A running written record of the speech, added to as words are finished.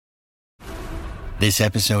This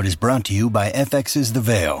episode is brought to you by FX's The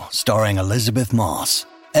Veil, starring Elizabeth Moss.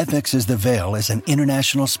 FX's The Veil is an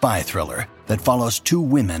international spy thriller that follows two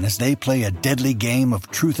women as they play a deadly game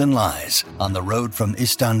of truth and lies on the road from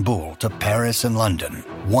Istanbul to Paris and London.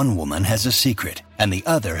 One woman has a secret, and the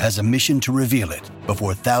other has a mission to reveal it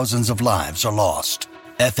before thousands of lives are lost.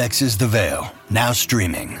 FX's The Veil, now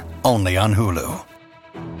streaming, only on Hulu.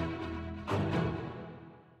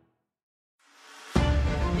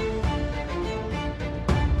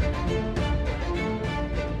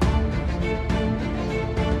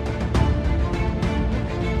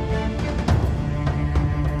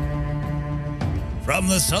 From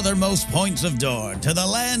the southernmost points of Dorne to the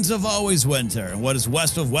lands of always winter, and what is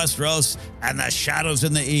west of Westeros, and the shadows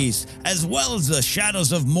in the east, as well as the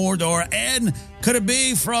shadows of Mordor, and could it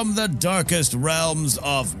be from the darkest realms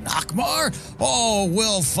of Nockmaar? Oh,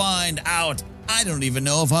 we'll find out. I don't even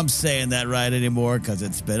know if I'm saying that right anymore because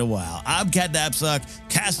it's been a while. I'm Ken Napzok.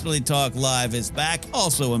 Casterly Talk Live is back,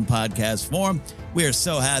 also in podcast form. We are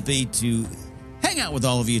so happy to hang out with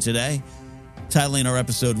all of you today. Titling our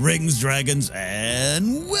episode Rings, Dragons,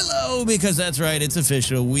 and Willow, because that's right, it's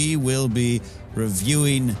official. We will be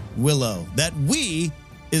reviewing Willow. That "we"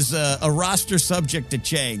 is a roster subject to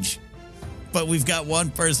change, but we've got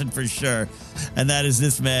one person for sure, and that is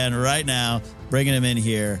this man right now, bringing him in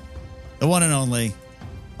here, the one and only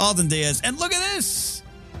Alden Diaz. And look at this,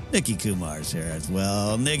 Nikki Kumar's here as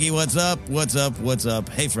well. Nikki, what's up? What's up? What's up?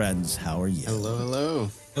 Hey, friends, how are you? Hello.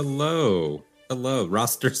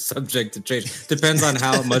 Roster subject to change. Depends on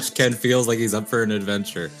how much Ken feels like he's up for an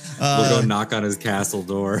adventure. We'll go knock on his castle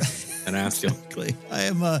door and ask him.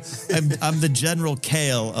 I'm the General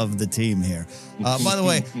Kale of the team here. By the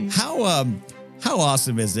way, how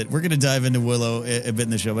awesome is it? We're going to dive into Willow a bit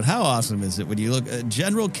in the show, but how awesome is it when you look at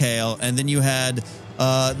General Kale, and then you had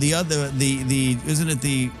the isn't it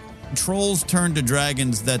the Trolls Turn to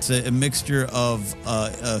Dragons? That's a mixture of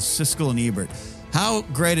Siskel and Ebert. How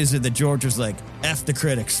great is it that George was like, F the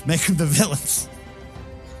critics, make them the villains?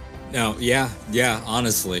 No, yeah,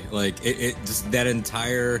 honestly. Like, it just, that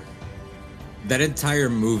entire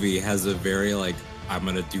movie has a very, like, I'm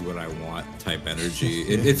going to do what I want type energy.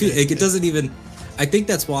 It doesn't even, I think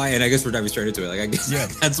that's why, and I guess we're diving straight into it, like, I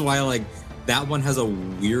guess that's why, like, that one has a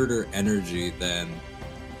weirder energy than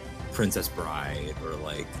Princess Bride or,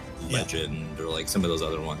 like, Legend or, like, some of those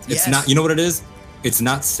other ones. It's not, you know what it is? It's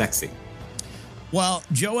not sexy. Well,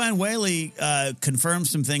 Joanne Whaley confirmed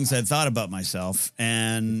some things I thought about myself,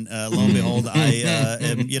 and lo and behold, I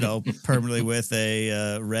am, permanently with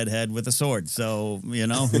a redhead with a sword. So,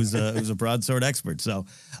 who's a broadsword expert. So,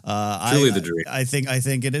 truly the dream. I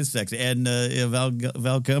think it is sexy. And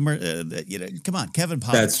Val Kilmer, come on, Kevin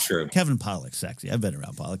Pollak. That's true. Kevin Pollak's sexy. I've been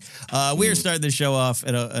around Pollak. We are starting the show off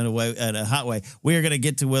in a hot way. We are going to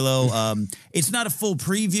get to Willow. It's not a full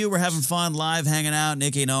preview. We're having fun live, hanging out.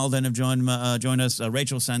 Nikki and Alden have joined us.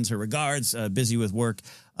 Rachel sends her regards, busy with work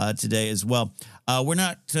today as well. We're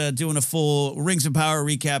not doing a full Rings of Power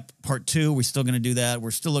recap part 2. We're still going to do that. We're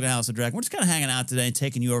still looking at House of Dragon. We're just kind of hanging out today and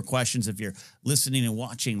taking your questions. If you're listening and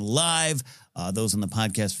watching live, those on the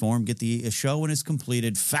podcast form, get the show in its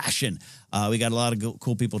completed fashion. We got a lot of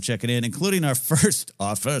cool people checking in, including our first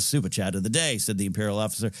super chat of the day, said the Imperial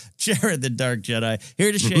officer, Jared the Dark Jedi,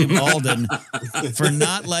 here to shame Alden for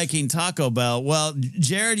not liking Taco Bell. Well,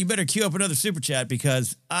 Jared, you better queue up another super chat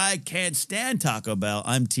because I can't stand Taco Bell.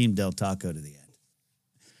 I'm Team Del Taco to the end.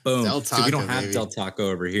 Boom. Del Taco, so we don't have Del Taco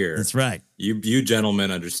over here. That's right. You gentlemen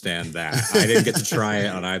understand that. I didn't get to try it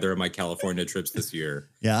on either of my California trips this year.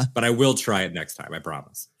 Yeah. But I will try it next time, I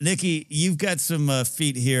promise. Nikki, you've got some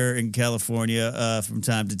feet here in California from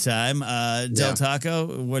time to time. Del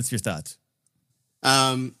Taco, what's your thoughts?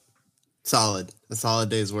 Solid. A solid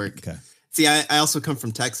day's work. Okay. See, I also come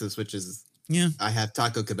from Texas, which is, I have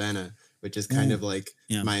Taco Cabana, which is kind of like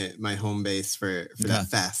my home base for that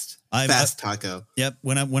fast taco. Yep.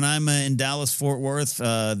 When I'm in Dallas, Fort Worth,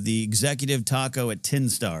 the executive taco at Tin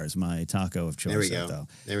Star is my taco of choice.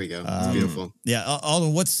 There we go. It's beautiful. Yeah.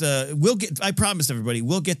 Although I promise everybody,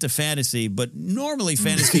 we'll get to fantasy, but normally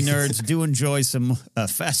fantasy nerds do enjoy some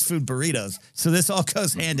fast food burritos. So this all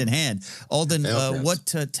goes hand in hand. Alden, what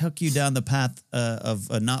took you down the path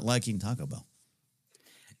of not liking Taco Bell?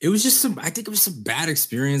 It was just some bad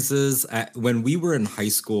experiences. When we were in middle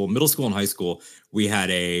school and high school, we had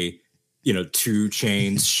a, 2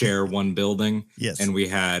 chains share one building. Yes. And we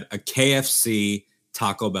had a KFC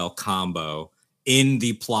Taco Bell combo in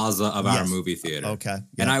the plaza of our movie theater. Okay. Yep.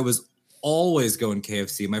 And I was always going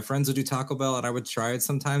KFC. My friends would do Taco Bell and I would try it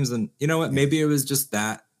sometimes. And you know what? Maybe it was just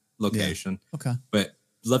that location. Yeah. Okay. But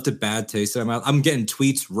left a bad taste in my mouth. I'm getting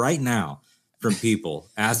tweets right now from people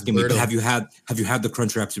asking me, have you had the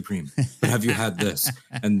Crunchwrap Supreme? But have you had this?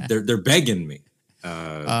 And they're begging me.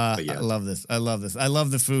 But yeah. I love this. I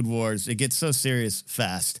love the food wars. It gets so serious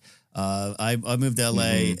fast. I moved to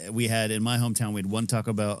LA. We had in my hometown, we had one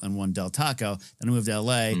Taco Bell and one Del Taco. Then I moved to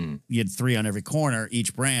LA. You had 3 on every corner,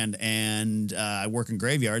 each brand. And I work in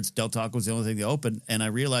graveyards. Del Taco was the only thing that opened. And I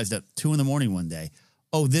realized at 2 a.m. one day,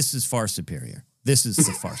 this is far superior. This is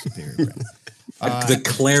the far superior brand. The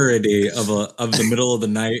clarity of the middle of the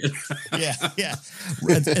night. yeah.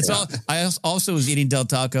 It's all. I also was eating Del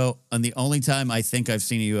Taco, and the only time I think I've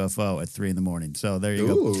seen a UFO at 3 a.m. So there you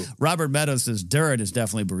go. Robert Meadows says Duran is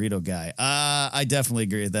definitely a burrito guy. I definitely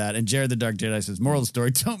agree with that. And Jared the Dark Jedi says, moral of the story: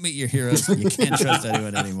 don't meet your heroes. You can't trust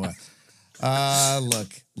anyone anymore.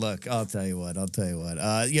 Look. I'll tell you what.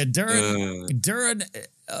 Duran.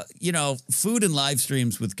 Food and live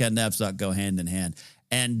streams with Ken Napzok go hand in hand.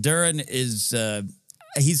 And Duran is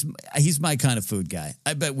he's my kind of food guy.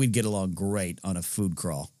 I bet we'd get along great on a food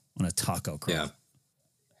crawl, on a taco crawl.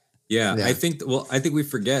 Yeah. I think we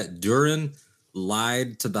forget Duran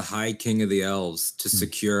lied to the High King of the Elves to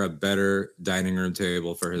secure a better dining room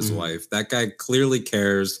table for his wife. That guy clearly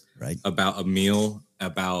cares about a meal,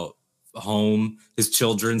 about home. His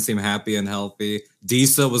children seem happy and healthy.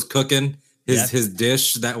 Disa was cooking his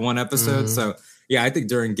dish that one episode. So yeah, I think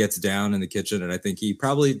Duran gets down in the kitchen, and I think he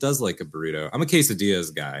probably does like a burrito. I'm a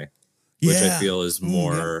quesadillas guy, which I feel is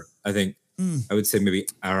more, I think, I would say maybe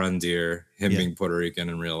Arandir, him being Puerto Rican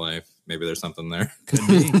in real life. Maybe there's something there. Could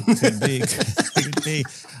be.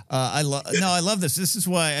 I love this. This is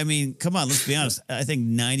why, I mean, come on, let's be honest. I think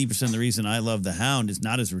 90% of the reason I love The Hound is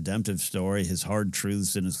not his redemptive story, his hard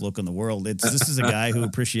truths, and his look on the world. This is a guy who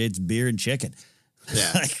appreciates beer and chicken.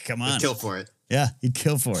 Yeah. Come on. He'd kill for it. Yeah, he'd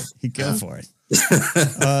kill for it.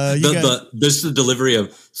 The delivery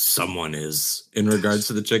of someone is in regards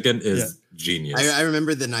to the chicken is genius. I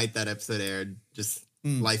remember the night that episode aired. Just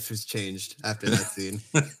life has changed after that scene.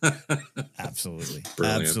 Absolutely.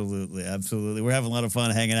 Brilliant. Absolutely. We're having a lot of fun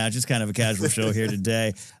hanging out. Just kind of a casual show here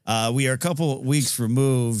today. We are a couple weeks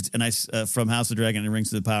removed from House of Dragon and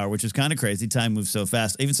Rings of the Power, which is kind of crazy. Time moves so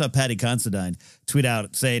fast. I even saw Patty Considine tweet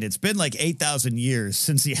out saying it's been like 8,000 years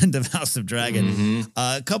since the end of House of Dragon.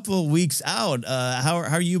 A couple of weeks out. How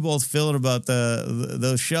are you both feeling about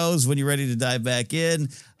those shows when you're ready to dive back in?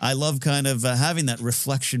 I love kind of having that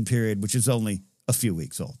reflection period, which is only a few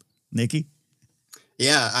weeks old. Nikki?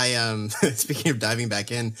 Yeah, I speaking of diving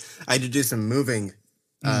back in, I had to do some moving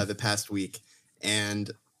the past week, and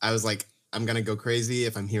I was like, I'm gonna go crazy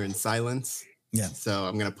if I'm hearing silence. Yeah. So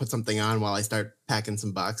I'm gonna put something on while I start packing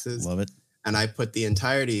some boxes. Love it. And I put the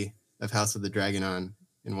entirety of House of the Dragon on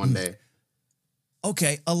in one day.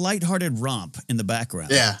 Okay, a lighthearted romp in the background.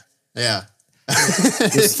 Yeah.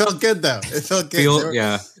 It felt good though. It felt good.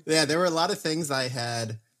 There were a lot of things I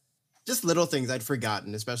had. Just little things I'd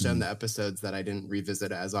forgotten, especially on the episodes that I didn't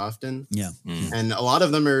revisit as often. Yeah. And a lot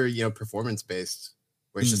of them are, performance based,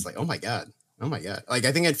 where it's just like, oh my God. Like,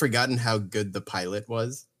 I think I'd forgotten how good the pilot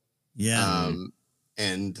was. Yeah.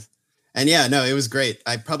 And yeah, no, it was great.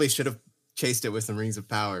 I probably should have chased it with some Rings of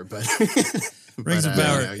Power, but Rings of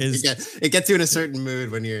Power it gets you in a certain mood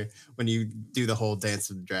when you do the whole Dance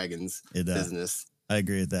of the Dragons business. I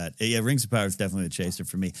agree with that. Yeah, Rings of Power is definitely a chaser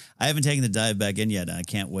for me. I haven't taken the dive back in yet, and I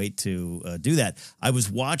can't wait to do that. I was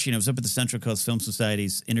up at the Central Coast Film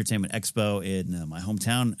Society's Entertainment Expo in my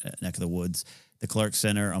hometown neck of the woods, the Clark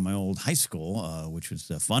Center on my old high school, which was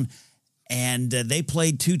fun. And they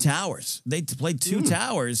played Two Towers. They played Two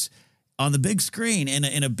Towers on the big screen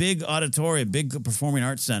in a big auditorium, big performing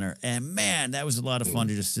arts center. And, man, that was a lot of fun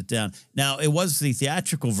to just sit down. Now, it was the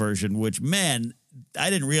theatrical version, which, man, I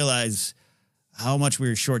didn't realize how much we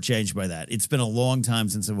were shortchanged by that. It's been a long time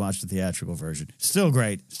since I watched the theatrical version. Still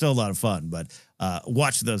great. Still a lot of fun, but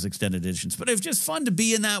watch those extended editions. But it was just fun to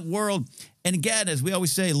be in that world. And again, as we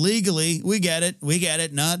always say, legally, we get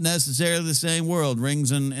it. Not necessarily the same world,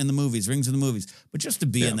 rings in the movies, but just to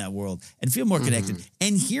be in that world and feel more connected.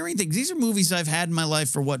 And hearing things. These are movies I've had in my life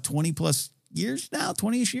for 20-plus years now,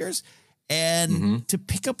 20-ish years. And to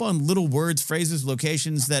pick up on little words, phrases,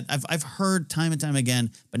 locations that I've heard time and time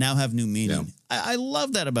again, but now have new meaning. Yeah. I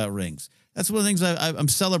love that about Rings. That's one of the things I'm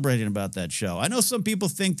celebrating about that show. I know some people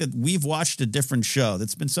think that we've watched a different show.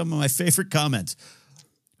 That's been some of my favorite comments.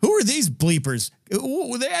 Who are these bleepers?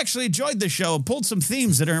 They actually enjoyed the show and pulled some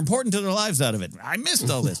themes that are important to their lives out of it. I missed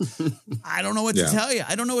all this. I don't know what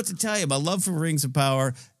to tell you. My love for Rings of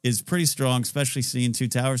Power is pretty strong, especially seeing Two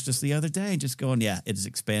Towers just the other day and just going, it has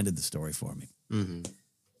expanded the story for me.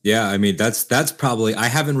 Yeah, I mean, that's probably, I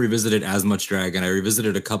haven't revisited as much Dragon. I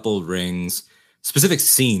revisited a couple Rings, specific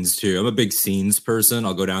scenes too. I'm a big scenes person.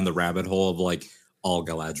 I'll go down the rabbit hole of like all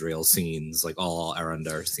Galadriel scenes, like all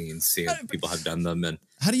Arundar scenes. See if people have done them. And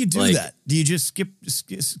how do you do that? Do you just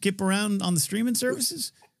skip around on the streaming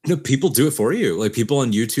services? No, people do it for you. Like people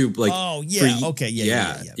on YouTube, like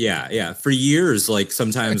For years, like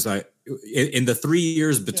sometimes in the 3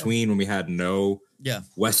 years between when we had no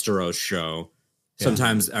Westeros show,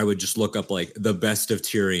 sometimes I would just look up like the best of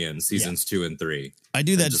Tyrion seasons 2 and 3. I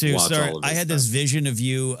do that too. So I had this vision of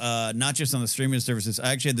you, not just on the streaming services.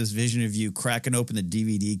 I actually had this vision of you cracking open the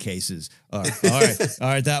DVD cases. All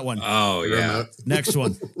right, that one. Oh yeah. Next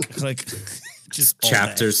one. Click. Just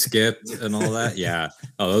chapter skipped and all that. Yeah.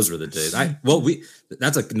 Oh, those were the days.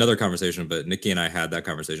 That's another conversation, but Nikki and I had that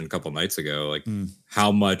conversation a couple nights ago, like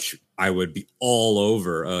how much I would be all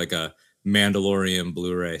over like a Mandalorian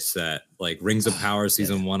Blu-ray set, like Rings of Power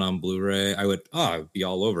season 1 on Blu-ray. I would be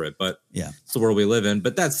all over it, but it's the world we live in.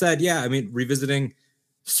 But that said, I mean, revisiting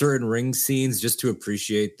certain ring scenes just to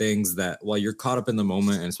appreciate things that while you're caught up in the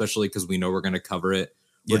moment, and especially because we know we're going to cover it,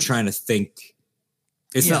 we're trying to think.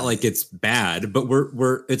 It's not like it's bad, but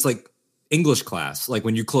it's like English class. Like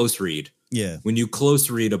when you close read. Yeah. When you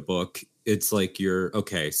close read a book, it's like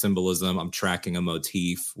symbolism, I'm tracking a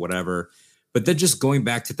motif, whatever. But then just going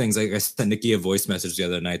back to things, like I sent Nikki a voice message the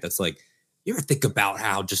other night that's like, you ever think about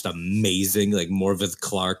how just amazing like Morveth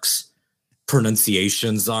Clark's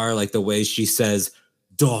pronunciations are? Like the way she says,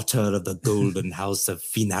 daughter of the golden house of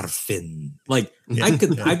Finarfin. Like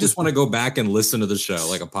I just want to go back and listen to the show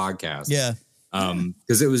like a podcast. Yeah.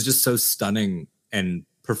 Because it was just so stunning and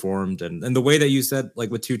performed. And the way that you said, like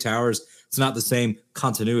with Two Towers, it's not the same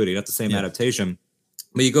continuity, not the same adaptation.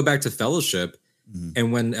 But you go back to Fellowship,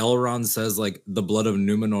 and when Elrond says like the blood of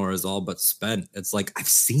Numenor is all but spent, it's like I've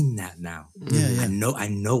seen that now. I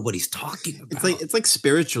know what he's talking about. It's like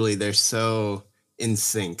spiritually they're so in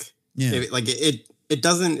sync. It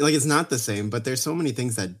doesn't, like, it's not the same, but there's so many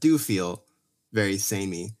things that do feel very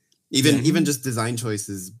samey. Even just design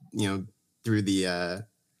choices, through the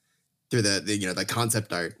the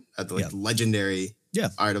concept art of the legendary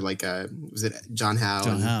art of was it John Howe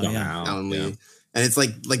and Alan Lee. And it's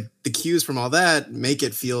like the cues from all that make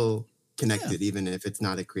it feel connected, even if it's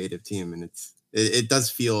not a creative team. And it does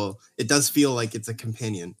feel like it's a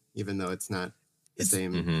companion, even though it's not the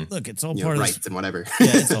same. Look, it's all part of rights and whatever.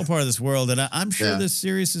 It's all part of this world. And I'm sure this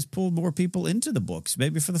series has pulled more people into the books,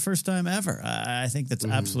 maybe for the first time ever. I think that's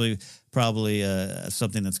absolutely probably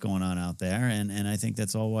something that's going on out there. And I think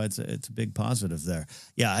that's all why it's a big positive there.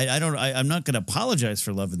 Yeah, I'm not going to apologize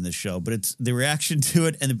for loving this show, but it's the reaction to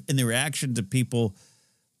it and the reaction to people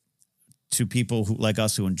who like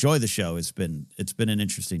us who enjoy the show. It's been an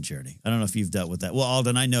interesting journey. I don't know if you've dealt with that. Well,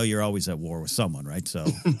 Alden, I know you're always at war with someone, right? So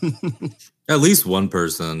at least one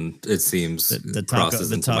person, it seems, the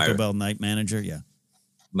Taco Bell night manager. Yeah.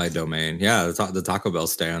 My domain. Yeah. The Taco Bell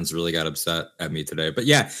stands really got upset at me today, but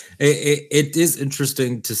it is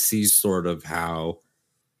interesting to see sort of how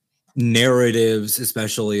narratives,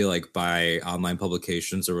 especially like by online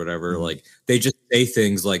publications or whatever, like they just say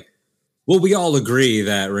things like, well, we all agree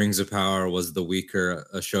that Rings of Power was the weaker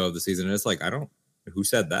show of the season. And it's like, who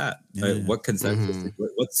said that? What consensus,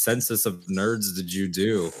 what census of nerds did you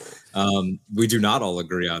do? We do not all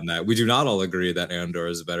agree on that. We do not all agree that Andor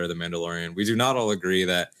is better than Mandalorian. We do not all agree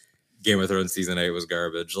that Game of Thrones season 8 was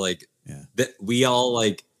garbage. Like that we all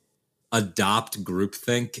like adopt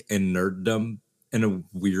groupthink and nerddom in a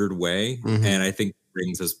weird way. And I think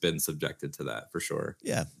Rings has been subjected to that for sure.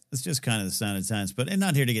 Yeah, it's just kind of the sign of times, but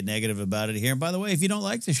not here to get negative about it here. And by the way, if you don't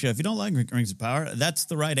like the show, if you don't like Rings of Power, that's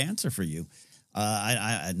the right answer for you.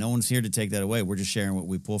 No one's here to take that away. We're just sharing what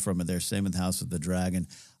we pull from it there. Same with House of the Dragon.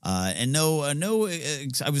 I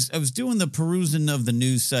was doing the perusing of the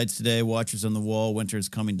news sites today, Watchers on the Wall,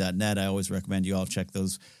 winteriscoming.net. I always recommend you all check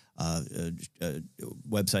those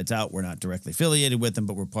websites out. We're not directly affiliated with them,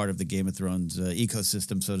 but we're part of the Game of Thrones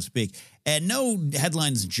ecosystem, so to speak. And no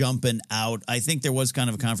headlines jumping out. I think there was kind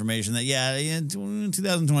of a confirmation that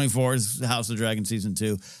 2024 is House of the Dragon season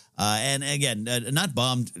 2. And again, not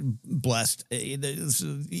bombed, blessed. It's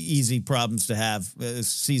easy problems to have. A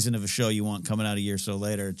season of a show you want coming out a year or so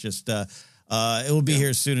later. Just it will be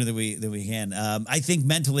here sooner than we can. I think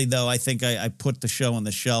mentally though, I put the show on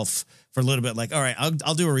the shelf for a little bit. Like, all right,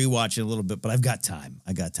 I'll do a rewatch in a little bit, but I've got time.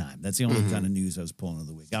 That's the only kind of news I was pulling of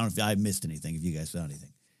the week. I don't know if I missed anything. If you guys saw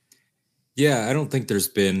anything. Yeah, I don't think there's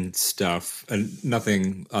been stuff and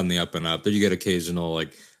nothing on the up and up. But you get occasional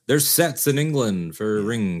like. There's sets in England for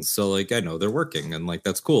Rings, so like I know they're working and like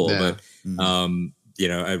that's cool. But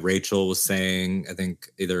Rachel was saying, I think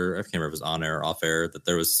I can't remember if it was on air or off air, that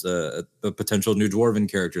there was a potential new Dwarven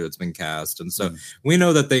character that's been cast. And so we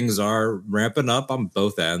know that things are ramping up on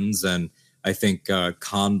both ends. And I think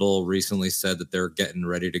Condal recently said that they're getting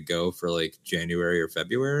ready to go for like January or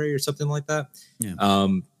February or something like that. Yeah.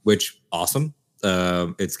 Which awesome.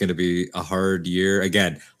 It's going to be a hard year.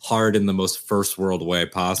 Again, hard in the most first world way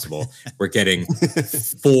possible. We're getting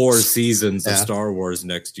 4 seasons of Star Wars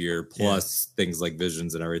next year, plus things like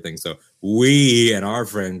Visions and everything. So we and our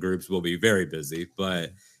friend groups will be very busy.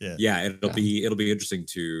 But it'll be interesting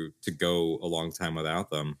to go a long time without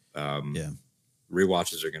them.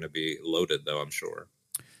 Rewatches are going to be loaded, though, I'm sure.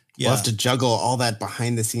 We'll have to juggle all that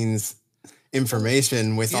behind the scenes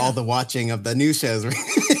information with all the watching of the new shows. Oh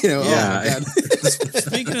my God.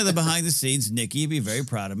 Speaking of the behind the scenes, Nikki, you'd be very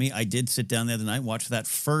proud of me. I did sit down the other night, watch that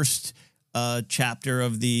first chapter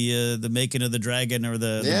of the making of the dragon, or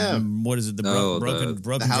what is it? The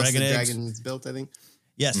broken the house dragon the eggs. Dragon's built, I think.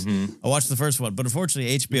 Yes, I watched the first one, but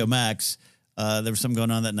unfortunately, HBO Max. There was something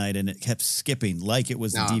going on that night, and it kept skipping like it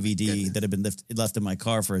was the DVD that had been left in my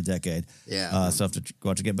car for a decade. Yeah, so I have to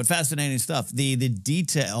watch again. But fascinating stuff. The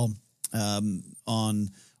detail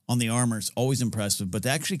on the armor is always impressive, but to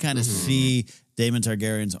actually kind of see Daemon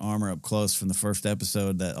Targaryen's armor up close from the first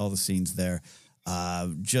episode, that all the scenes there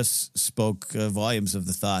just spoke volumes of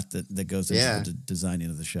the thought that goes into the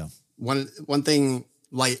designing of the show. One thing,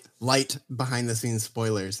 light behind the scenes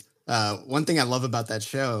spoilers. One thing I love about that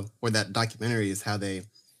show or that documentary is how they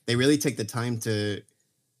really take the time to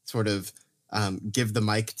sort of give the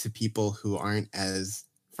mic to people who aren't as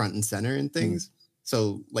front and center in things.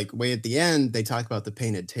 So like way at the end, they talk about the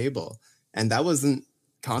painted table, and that wasn't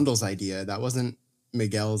Condal's idea. That wasn't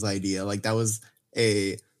Miguel's idea. Like that was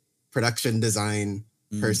a production design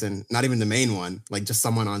person, not even the main one, like just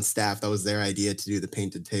someone on staff. That was their idea to do the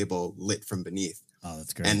painted table lit from beneath. Oh,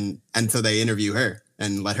 that's great. And so they interview her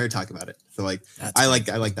and let her talk about it. So like, I like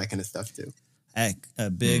that kind of stuff too. A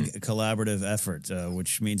big collaborative effort,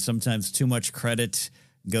 which means sometimes too much credit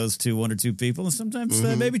goes to one or two people, and sometimes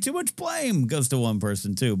maybe too much blame goes to one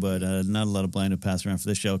person too, but not a lot of blame to pass around for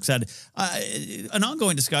this show. Because an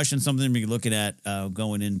ongoing discussion, something we're looking at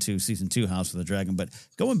going into season 2, House of the Dragon, but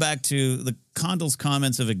going back to the Condal's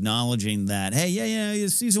comments of acknowledging that, hey,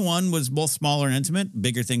 season 1 was both smaller and intimate,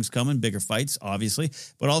 bigger things coming, bigger fights, obviously,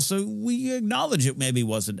 but also we acknowledge it maybe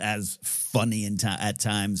wasn't as funny at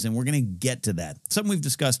times, and we're going to get to that. Something we've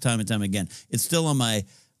discussed time and time again. It's still on my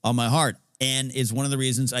heart. And is one of the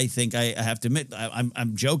reasons I think I have to admit,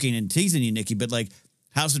 I'm joking and teasing you, Nikki, but like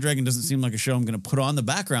House of Dragon doesn't seem like a show I'm going to put on the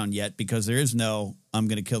background yet, because there is no I'm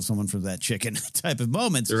going to kill someone for that chicken type of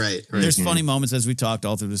moments. Right. There's funny moments, as we talked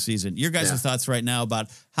all through the season. Your guys' thoughts right now about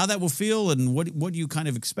how that will feel, and what you kind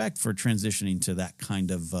of expect for transitioning to that kind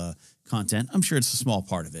of content. I'm sure it's a small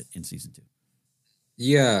part of it in season 2.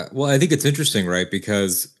 Yeah. Well, I think it's interesting, right?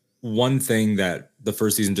 Because one thing that the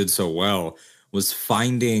first season did so well was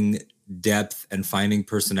finding depth and finding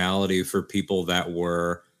personality for people that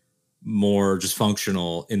were more just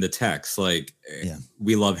functional in the text. Like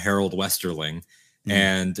we love Harold Westerling,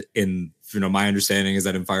 and in my understanding is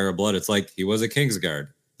that in Fire of Blood, it's like he was a Kingsguard.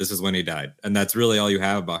 This is when he died, and that's really all you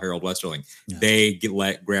have about Harold Westerling. They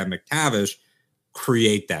let Graham McTavish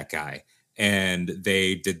create that guy, and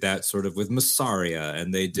they did that sort of with Massaria,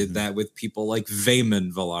 and they did that with people like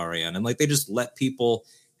Vaemon Velaryon, and like they just let people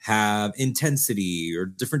have intensity or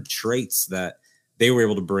different traits that they were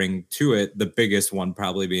able to bring to it. The biggest one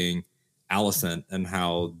probably being Alicent, and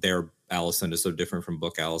how their Alicent is so different from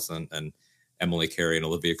book Alicent, and Emily Carey and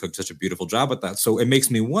Olivia Cook did such a beautiful job with that. So it makes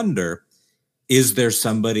me wonder, is there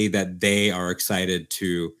somebody that they are excited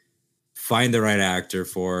to find the right actor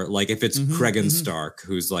for? Like if it's Cregan Stark,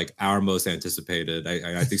 who's like our most anticipated,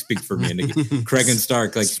 I think speak for me and Nikki, Cregan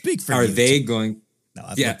Stark, like are they going... No,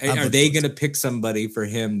 are they going to pick somebody for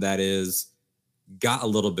him that is got a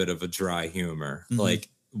little bit of a dry humor? Like,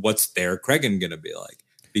 what's their Cregan going to be like?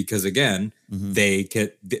 Because again, they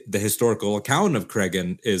get the historical account of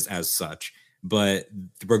Cregan is as such, but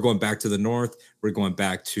we're going back to the north. We're going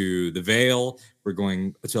back to the Vale. We're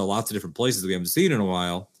going to lots of different places we haven't seen in a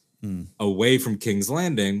while, away from King's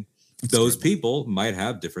Landing. Those people might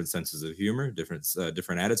have different senses of humor, different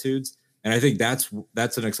attitudes. And I think that's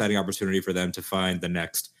an exciting opportunity for them to find the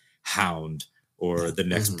next Hound or the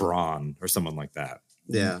next Bronn or someone like that.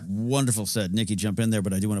 Yeah. Wonderful said. Nikki, jump in there,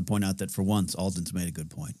 but I do want to point out that for once, Alden's made a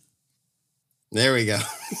good point. There we go.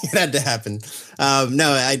 It had to happen.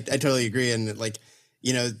 No, I totally agree. And like,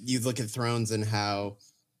 you look at Thrones and how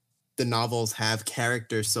the novels have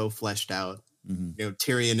characters so fleshed out.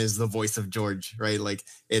 Tyrion is the voice of George, right? Like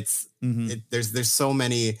it's there's so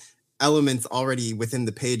many elements already within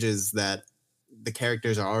the pages that the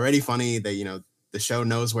characters are already funny. They, you know, the show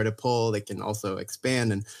knows where to pull. They can also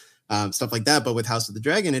expand and stuff like that. But with House of the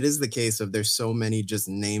Dragon, it is the case of there's so many just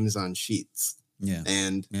names on sheets. Yeah.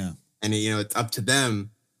 And you know, it's up to them,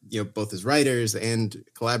 you know, both as writers and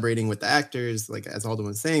collaborating with the actors, like as Alden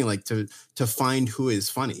was saying, like to find who is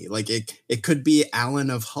funny. Like it could be Alan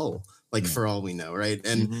of Hull, like for all we know, right?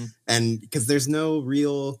 And because there's no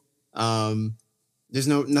real there's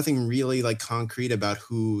nothing really like concrete about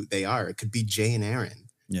who they are. It could be Jay and Aaron.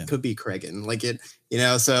 Yeah. It could be Cregan. Like it, you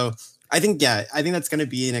know, so I think that's going to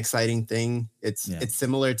be an exciting thing. It's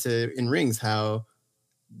similar to in Rings, how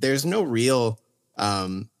there's no real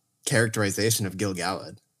characterization of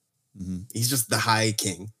Gil-galad. He's just the high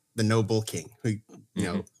king, the noble king who, you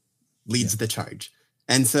know, leads the charge.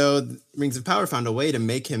 And so Rings of Power found a way to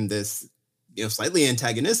make him this, you know, slightly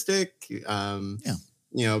antagonistic, you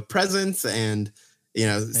know, presence, and, you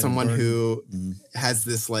know, someone who has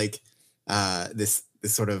this like this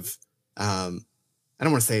sort of I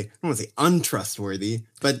don't want to say untrustworthy,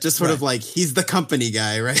 but just sort of like he's the company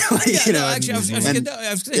guy, right? Like, you know, actually, I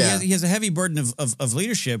was saying he has a heavy burden of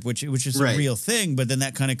leadership, which is a real thing. But then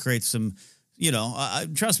that kind of creates some, you know,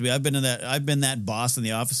 trust me, I've been that boss in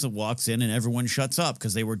the office that walks in and everyone shuts up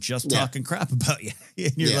because they were just talking crap about you,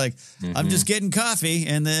 and you're like, I'm just getting coffee,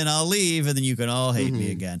 and then I'll leave, and then you can all hate me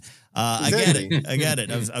again. I get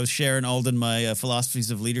it. I was sharing Alden my philosophies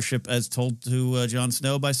of leadership as told to Jon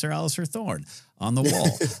Snow by Sir Alistair Thorne on the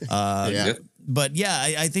wall. But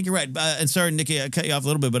I think you're right. And sorry, Nikki, I cut you off a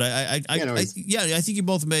little bit, but I think you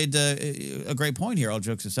both made a great point here. All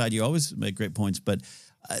jokes aside, you always make great points, but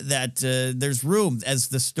that there's room as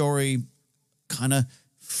the story kind of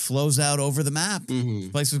flows out over the map.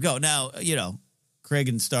 Places go. Now, you know,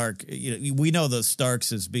 Cregan Stark, you know, we know the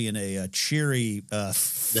Starks as being a cheery,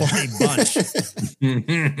 funny bunch.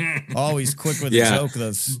 Always quick with a joke.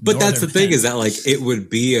 But that's the thing is that, like, it would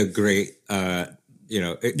be a great, you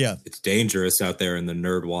know, it's dangerous out there in the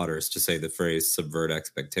nerd waters to say the phrase subvert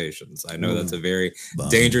expectations. I know that's a very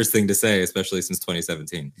dangerous thing to say, especially since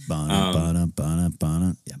 2017.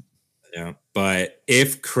 Yeah. But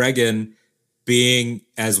if Cregan, being,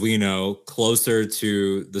 as we know, closer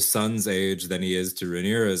to the Sun's age than he is to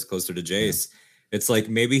Rhaenyra's, closer to Jace, it's like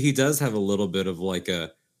maybe he does have a little bit of like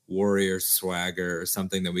a warrior swagger or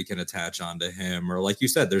something that we can attach onto him. Or like you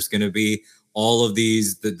said, there's going to be all of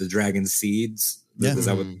these, the dragon seeds. Is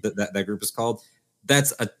that what that group is called?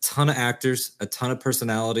 That's a ton of actors, a ton of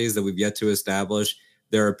personalities that we've yet to establish.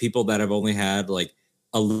 There are people that have only had like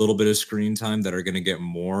a little bit of screen time that are going to get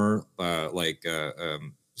more, like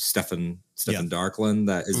Stefan Darkland,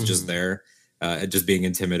 that is just there, just being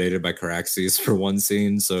intimidated by Caraxes for one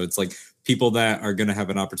scene. So it's like people that are going to have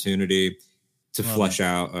an opportunity to flesh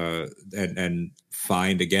out and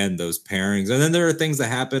find again those pairings. And then there are things that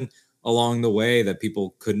happen along the way that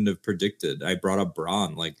people couldn't have predicted. I brought up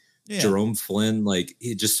Bronn, like Jerome Flynn, like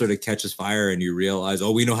he just sort of catches fire and you realize,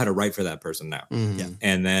 oh, we know how to write for that person now.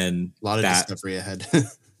 And then a lot of discovery ahead.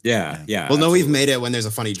 Yeah. Well, no, we've made it when there's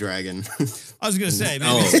a funny dragon. I was gonna say,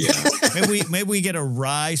 maybe we get a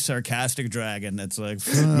wry, sarcastic dragon that's like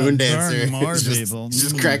Moon Dancer, more people,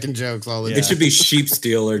 just cracking jokes all the time. It should be Sheep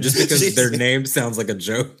Stealer, just because their name sounds like a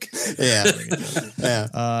joke.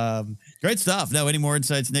 Great stuff. Now, any more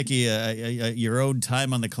insights, Nikki? Your own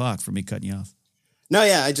time on the clock for me cutting you off. No,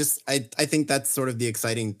 yeah, I think that's sort of the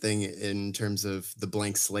exciting thing in terms of the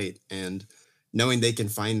blank slate and knowing they can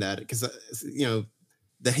find that, because you know.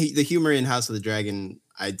 The humor in House of the Dragon,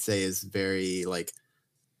 I'd say, is very like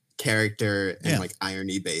character and like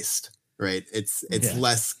irony based, right? It's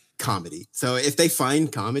less comedy. So if they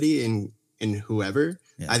find comedy in whoever,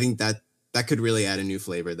 I think that could really add a new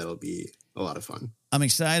flavor that'll be a lot of fun. I'm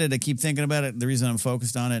excited. I keep thinking about it. The reason I'm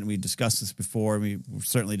focused on it, and we discussed this before, and we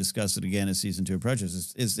certainly discussed it again as season 2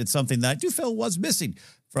 approaches, is it's something that I do feel was missing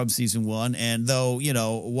from season 1. And though, you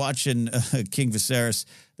know, watching King Viserys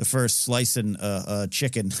the first slicing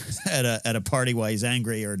chicken at a party while he's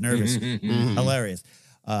angry or nervous, hilarious.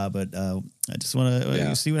 But I just want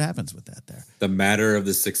to see what happens with that there. The matter of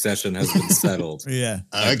the succession has been settled.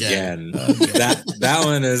 Again. That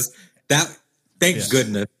one is that. Thank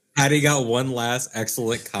goodness. Had he got one last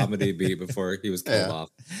excellent comedy beat before he was killed off.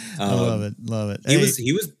 I love it.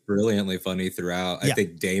 He was brilliantly funny throughout. I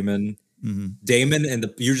think Daemon and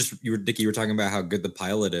Dickie, you were talking about how good the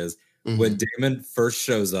pilot is. When Daemon first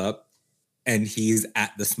shows up and he's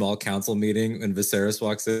at the small council meeting and Viserys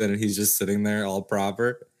walks in and he's just sitting there all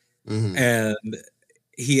proper. And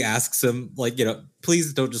he asks him, like, you know,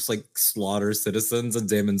 please don't just like slaughter citizens. And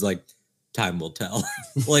Daemon's like, time will tell.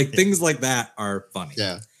 Like things like that are funny.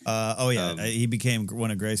 He became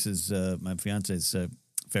one of Grace's, my fiance's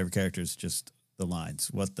favorite characters. Just the lines.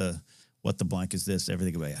 What the blank is this?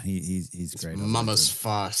 Everything about he's great. Mama's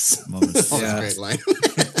farce. Mama's farce. Great line.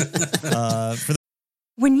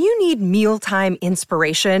 When you need mealtime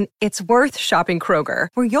inspiration, it's worth shopping Kroger,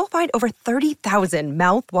 where you'll find over 30,000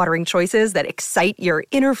 mouth-watering choices that excite your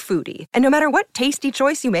inner foodie. And no matter what tasty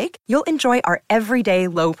choice you make, you'll enjoy our everyday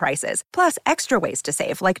low prices, plus extra ways to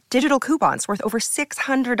save, like digital coupons worth over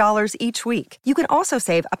 $600 each week. You can also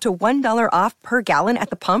save up to $1 off per gallon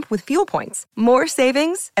at the pump with fuel points. More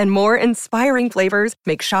savings and more inspiring flavors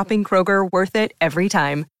make shopping Kroger worth it every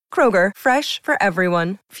time. Kroger, fresh for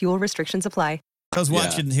everyone. Fuel restrictions apply. I was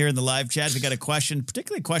watching here in the live chat. We got a question,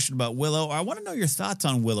 particularly a question about Willow. I want to know your thoughts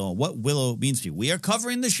on Willow, what Willow means to you. We are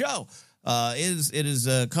covering the show. It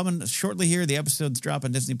is coming shortly here. The episodes drop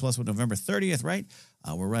on Disney Plus on November 30th, right?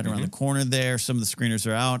 We're right around the corner there. Some of the screeners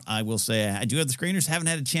are out. I will say I do have the screeners. Haven't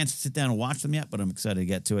had a chance to sit down and watch them yet, but I'm excited to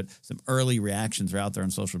get to it. Some early reactions are out there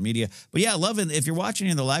on social media. But yeah, love it. If you're watching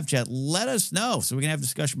in the live chat, let us know so we can have a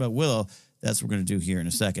discussion about Willow. That's what we're going to do here in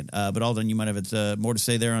a second. But Alden, you might have more to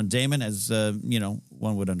say there on Daemon, as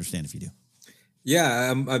one would understand if you do. Yeah,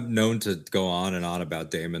 I'm known to go on and on about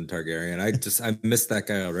Daemon Targaryen. I missed that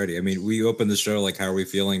guy already. I mean, we opened the show like, how are we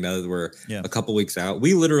feeling now that we're a couple weeks out?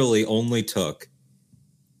 We literally only took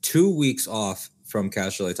 2 weeks off from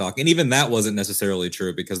Casually Talk, and even that wasn't necessarily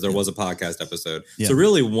true because there was a podcast episode. So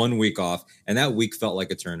really 1 week off, and that week felt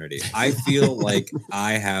like eternity. I feel like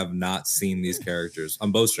I have not seen these characters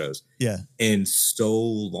on both shows in so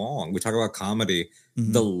long. We talk about comedy,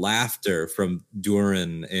 the laughter from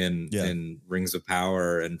Durin in Rings of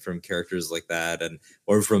Power, and from characters like that,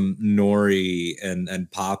 or from Nori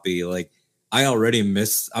and Poppy. Like, I already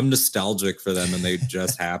I'm nostalgic for them, and they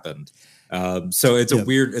just happened. So it's a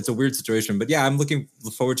weird situation, but yeah, I'm looking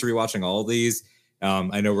forward to rewatching all of these.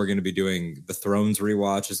 I know we're going to be doing the Thrones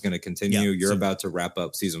rewatch is going to continue. You're about to wrap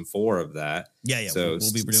up season 4 of that. Yeah. So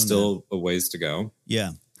we'll be still a ways to go.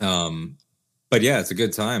 Yeah. But yeah, it's a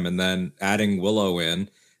good time. And then adding Willow in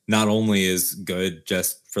not only is good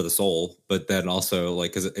just for the soul, but then also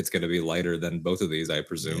like, cause it's going to be lighter than both of these, I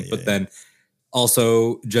presume, then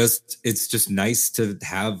also it's just nice to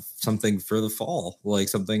have something for the fall, like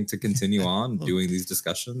something to continue on doing these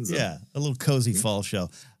discussions. A little cozy fall show.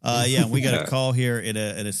 We got a call here in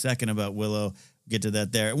a second about Willow. Get to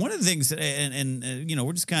that there. One of the things, and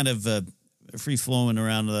we're just kind of free flowing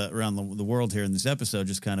around the world here in this episode,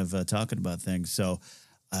 just kind of talking about things. So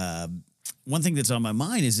one thing that's on my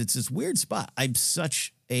mind is it's this weird spot. I'm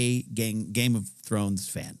such a Game of Thrones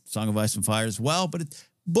fan, Song of Ice and Fire as well, but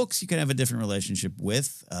books you can have a different relationship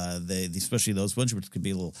with, especially those ones which could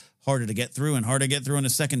be a little harder to get through and harder to get through in a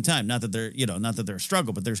second time. Not that they're a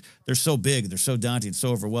struggle, but they're so big, they're so daunting,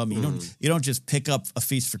 so overwhelming. You don't just pick up A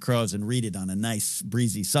Feast for Crows and read it on a nice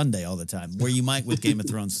breezy Sunday all the time, where you might with Game of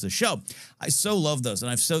Thrones the show. I so love those,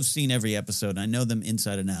 and I've so seen every episode, and I know them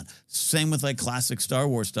inside and out. Same with like classic Star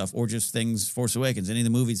Wars stuff, or just things Force Awakens, any of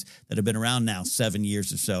the movies that have been around now 7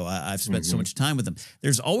 years or so. I've spent so much time with them.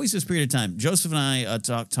 There's always this period of time. Joseph and I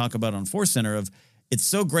talk about on Force Center of, it's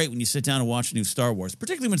so great when you sit down and watch a new Star Wars,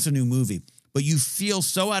 particularly when it's a new movie, but you feel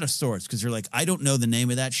so out of sorts because you're like, I don't know the name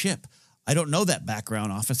of that ship. I don't know that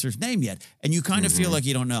background officer's name yet. And you kind of feel like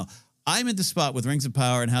you don't know. I'm at the spot with Rings of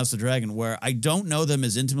Power and House of Dragon where I don't know them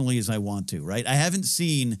as intimately as I want to, right? I haven't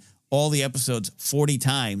seen all the episodes 40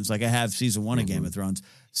 times like I have season 1 of Game of Thrones.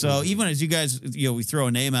 So even as you guys, we throw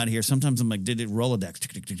a name out here, sometimes I'm like, did it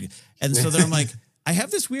Rolodex? And so then I'm like, I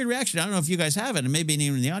have this weird reaction. I don't know if you guys have it, and maybe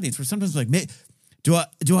even in the audience, where sometimes like,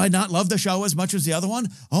 do I not love the show as much as the other one?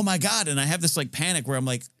 Oh my God. And I have this like panic where I'm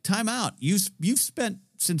like, time out. You've spent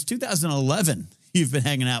since 2011, you've been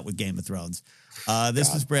hanging out with Game of Thrones.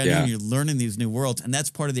 This is brand new. You're learning these new worlds. And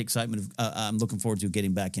that's part of the excitement of, I'm looking forward to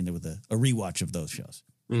getting back into with a rewatch of those shows.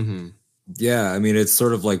 Yeah. I mean, it's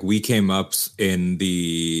sort of like we came up in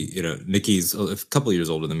the, Nikki's a couple of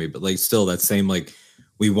years older than me, but like still that same, like,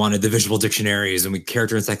 we wanted the visual dictionaries and we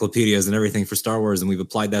character encyclopedias and everything for Star Wars. And we've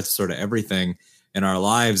applied that to sort of everything in our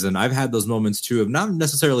lives. And I've had those moments too of not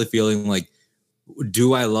necessarily feeling like,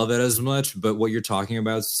 do I love it as much? But what you're talking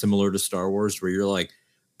about is similar to Star Wars, where you're like,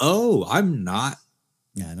 oh, I'm not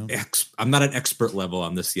an expert level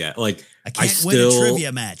on this yet. Like I can't win a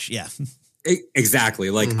trivia match. Yeah,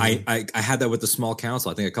 exactly. Like I had that with the Small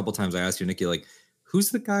Council. I think a couple times I asked you, Nikki, like, who's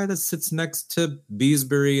the guy that sits next to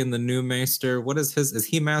Beesbury and the new Maester? What is is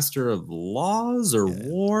he Master of Laws or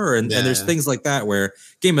War? And there's things like that where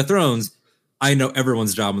Game of Thrones, I know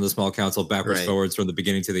everyone's job in the Small Council backwards, forwards from the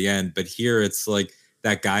beginning to the end. But here it's like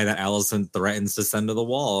that guy that Alicent threatens to send to the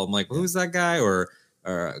wall. I'm like, who's that guy? Or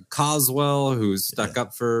Coswell, who's stuck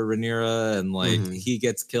up for Rhaenyra, and like he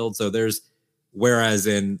gets killed. So whereas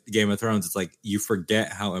in Game of Thrones, it's like you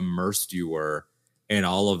forget how immersed you were in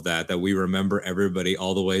all of that we remember everybody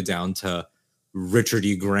all the way down to Richard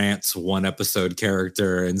E. Grant's one episode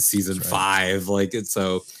character in season 5. Like it's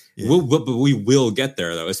so. Yeah. We will get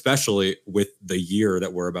there though, especially with the year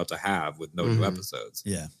that we're about to have with no new episodes.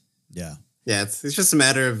 Yeah. It's just a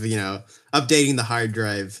matter of updating the hard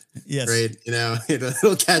drive. Yes. Right.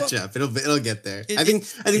 It'll catch up. It'll get there. I think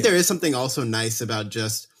there is something also nice about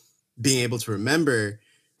just being able to remember,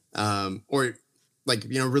 or like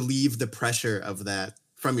relieve the pressure of that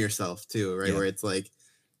from yourself too. Right. Yeah. Where it's like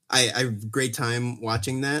I have a great time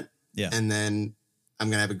watching that. Yeah. And then I'm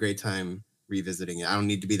gonna have a great time revisiting it. I don't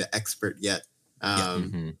need to be the expert yet.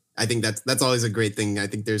 I think that's always a great thing. I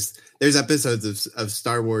think there's episodes of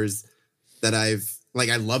Star Wars that I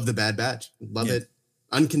love The Bad Batch. Love it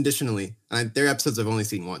unconditionally. There are episodes I've only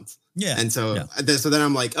seen once. Yeah. And so then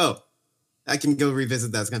I'm like, oh, I can go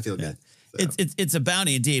revisit that. It's gonna feel good. So. It's a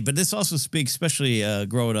bounty indeed, but this also speaks, especially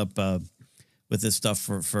growing up with this stuff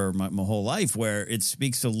for my whole life, where it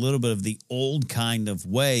speaks a little bit of the old kind of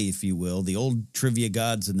way, if you will, the old trivia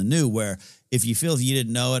gods and the new, where if you feel you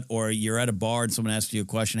didn't know it, or you're at a bar and someone asks you a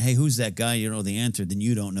question, hey, who's that guy? You don't know the answer, then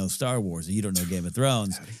you don't know Star Wars, or you don't know Game of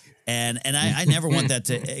Thrones. And I never want that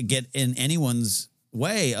to get in anyone's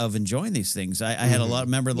way of enjoying these things. I had a lot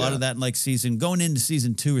of that in like going into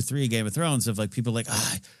season 2 or 3 of Game of Thrones, of like people like,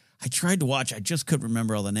 I tried to watch, I just couldn't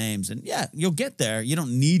remember all the names. And you'll get there. You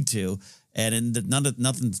don't need to. And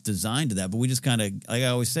nothing's designed to that, but we just kind of, like I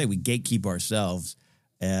always say, we gatekeep ourselves,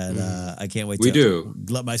 and I can't wait to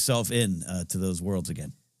let myself in to those worlds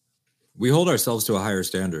again. We hold ourselves to a higher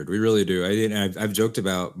standard. We really do. I've joked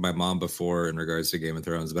about my mom before in regards to Game of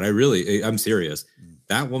Thrones, but I'm serious.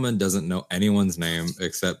 That woman doesn't know anyone's name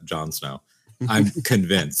except Jon Snow. I'm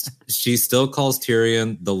convinced. She still calls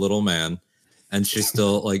Tyrion the little man, and she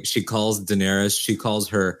still she calls Daenerys. She calls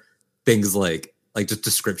her things like just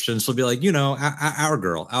descriptions. She'll be like, our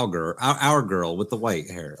girl with the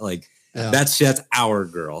white hair. That's our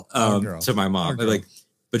girl. To my mom.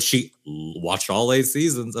 But she watched all 8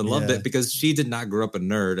 seasons and loved it because she did not grow up a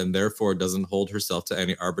nerd, and therefore doesn't hold herself to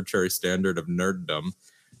any arbitrary standard of nerddom.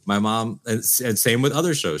 My mom, and same with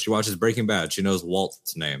other shows. She watches Breaking Bad. She knows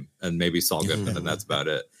Walt's name and maybe Saul Goodman, and that's about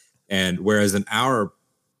it. And whereas in our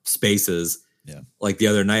spaces, like the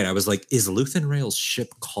other night, I was like, is Luthen Rael's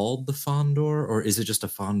ship called the Fondor, or is it just a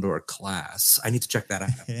Fondor class? I need to check that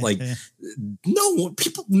out.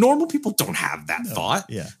 Normal people don't have that thought.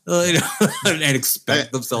 Yeah. And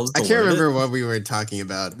expect themselves to I can't remember what we were talking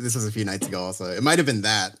about. This was a few nights ago also. It might have been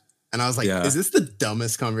that. And I was like, is this the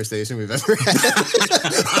dumbest conversation we've ever had?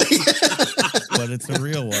 But it's a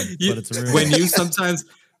real one.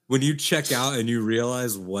 When you check out and you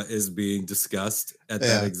realize what is being discussed at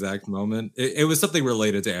that exact moment, it was something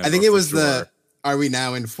related to Andor. I think it was are we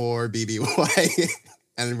now in 4 BBY?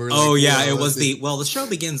 And we're it was the show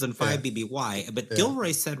begins in 5 BBY, but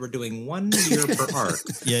Gilroy said we're doing 1 year per arc.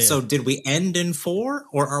 So did we end in 4,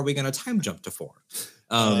 or are we going to time jump to 4?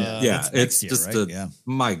 It's just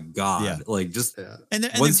my God. And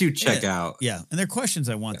once you check out. Yeah. And there are questions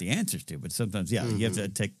I want the answers to, but sometimes, you have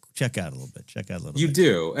to check out a little bit. You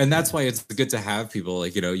do. And that's why it's good to have people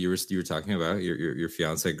you were talking about your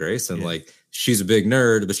fiance Grace, and she's a big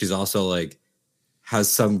nerd, but she's also has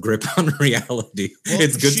some grip on reality. Well,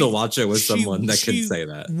 it's good to watch it with someone that can say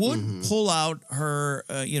that. Would pull out her,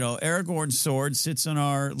 Aragorn's sword sits in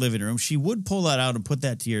our living room. She would pull that out and put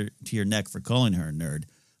that to your neck for calling her a nerd,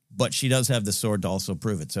 but she does have the sword to also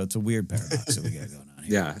prove it. So it's a weird paradox that we got going on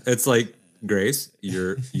here. Yeah, it's like, Grace,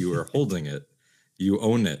 you are holding it, you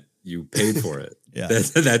own it, you paid for it. Yeah,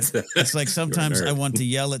 that's it's like sometimes I want to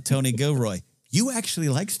yell at Tony Gilroy. You actually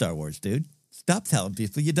like Star Wars, dude. Stop telling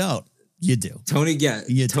people you don't. You do. Tony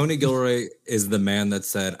Gilroy is the man that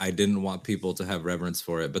said, I didn't want people to have reverence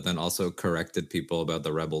for it, but then also corrected people about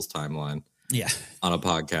the Rebels timeline on a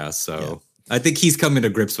podcast. So I think he's coming to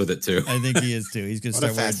grips with it too. I think he is too. He's going to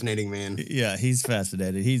start. What a fascinating man. Yeah, he's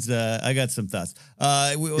fascinated. He's. I got some thoughts.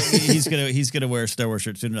 He's gonna wear a Star Wars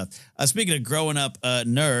shirt soon enough. Speaking of growing up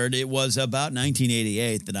nerd, it was about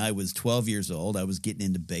 1988 that I was 12 years old. I was getting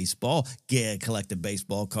into baseball, collecting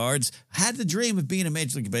baseball cards. Had the dream of being a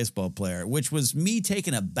Major League Baseball player, which was me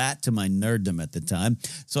taking a bat to my nerddom at the time.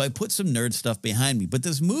 So I put some nerd stuff behind me. But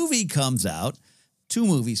this movie comes out. 2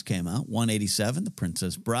 movies came out. 187, The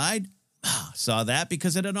Princess Bride. Saw that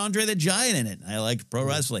because it had Andre the Giant in it. I liked pro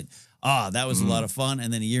wrestling. That was a lot of fun.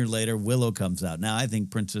 And then a year later, Willow comes out. Now, I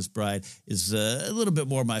think Princess Bride is a little bit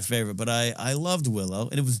more my favorite, but I loved Willow,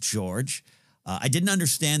 and it was George. I didn't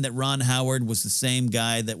understand that Ron Howard was the same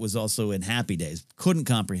guy that was also in Happy Days. Couldn't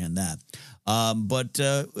comprehend that. But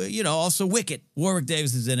also Wicket. Warwick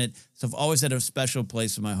Davis is in it. So I've always had a special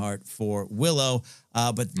place in my heart for Willow.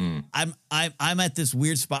 But I'm at this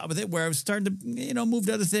weird spot with it where I was starting to, move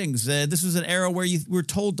to other things. This was an era where you were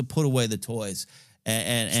told to put away the toys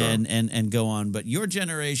and go on. But your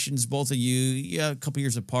generations, both of you, a couple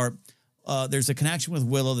years apart, there's a connection with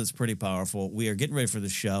Willow that's pretty powerful. We are getting ready for the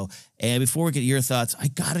show. And before we get your thoughts, I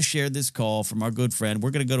got to share this call from our good friend.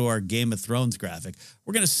 We're going to go to our Game of Thrones graphic.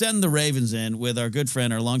 We're going to send the Ravens in with our good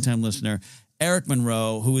friend, our longtime listener, Eric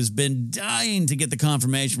Monroe, who has been dying to get the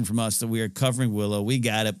confirmation from us that we are covering Willow. We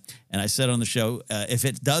got it. And I said on the show, if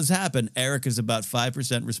it does happen, Eric is about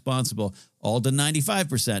 5% responsible, all to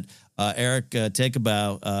 95%. Eric, take a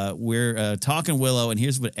bow. We're talking Willow, and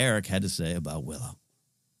here's what Eric had to say about Willow.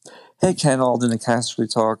 Hey, Ken Alden and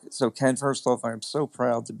Casterly Talk. So, Ken, first off, I am so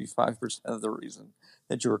proud to be 5% of the reason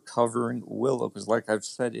that you are covering Willow, because like I've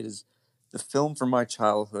said, it is the film from my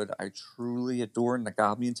childhood. I truly adore, and it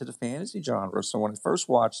got me into the fantasy genre. So when I first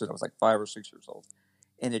watched it, I was like 5 or 6 years old,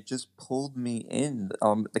 and it just pulled me in.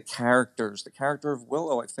 The character of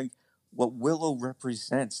Willow, I think what Willow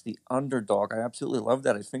represents, the underdog, I absolutely love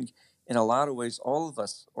that. I think in a lot of ways, all of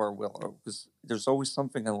us are Willow, because there's always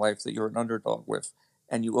something in life that you're an underdog with,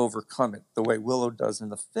 and you overcome it the way Willow does in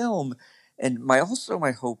the film. And my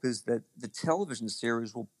hope is that the television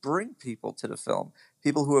series will bring people to the film.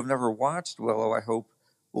 People who have never watched Willow, I hope,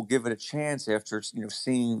 will give it a chance after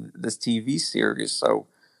seeing this TV series. So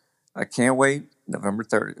I can't wait. November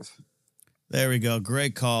 30th. There we go.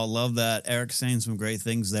 Great call. Love that. Eric saying some great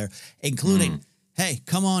things there, including, hey,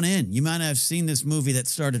 come on in. You might not have seen this movie that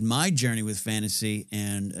started my journey with fantasy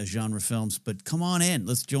and genre films, but come on in.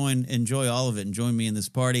 Let's enjoy all of it, and join me in this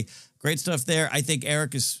party. Great stuff there. I think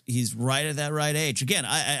Eric he's right at that right age. Again,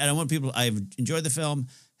 I want people, I've enjoyed the film,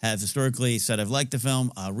 have historically said I've liked the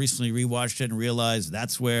film. Recently rewatched it and realized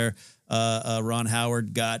that's where Ron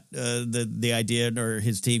Howard got the idea, or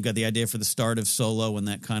his team got the idea for the start of Solo and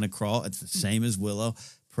that kind of crawl. It's the same as Willow.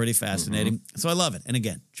 Pretty fascinating. So I love it. And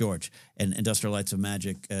again, George and Industrial Light and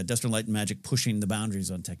Magic pushing the boundaries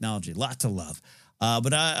on technology. Lot to love.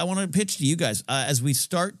 But I want to pitch to you guys as we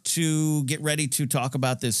start to get ready to talk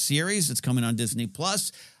about this series that's coming on Disney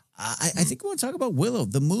Plus. I think we want to talk about Willow,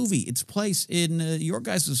 the movie, its place in your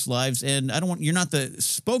guys' lives. And you're not the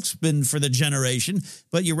spokesman for the generation,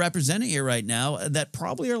 but you're representing it right now that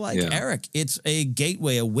probably are like Eric. It's a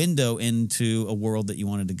gateway, a window into a world that you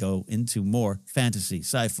wanted to go into more. Fantasy,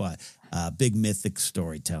 sci-fi, big mythic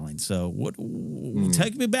storytelling. So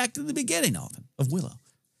take me back to the beginning, Alden, of Willow.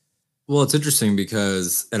 Well, it's interesting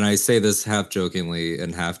because, and I say this half jokingly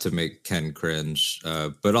and half to make Ken cringe,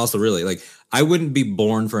 but also really, like, I wouldn't be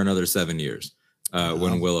born for another 7 years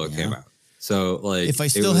when Willow came out. So, like, if I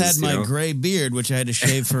still had my gray beard, which I had to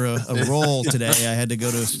shave for a role today, I had to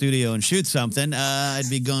go to a studio and shoot something, I'd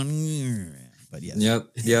be going, but yes.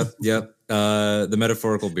 Yep. The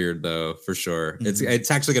metaphorical beard, though, for sure.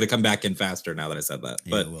 It's actually going to come back in faster now that I said that.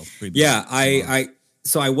 But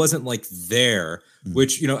so I wasn't like there,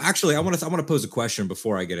 which, actually I want to pose a question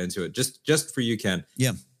before I get into it. Just for you, Ken.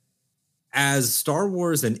 Yeah. As Star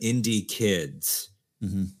Wars and indie kids,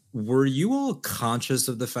 were you all conscious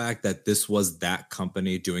of the fact that this was that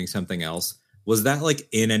company doing something else? Was that like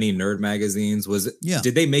in any nerd magazines?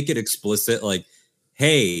 Did they make it explicit? Like,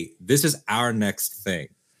 hey, this is our next thing,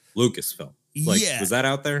 Lucasfilm. Like, was that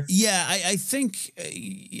out there? Yeah, I think,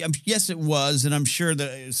 yes, it was. And I'm sure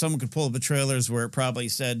that someone could pull up the trailers where it probably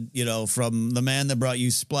said, from the man that brought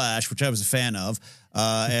you Splash, which I was a fan of,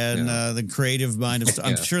 and the creative mind of,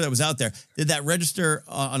 I'm sure that was out there. Did that register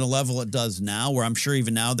on a level it does now, where I'm sure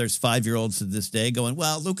even now there's 5-year-olds to this day going,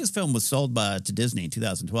 well, Lucasfilm was sold to Disney in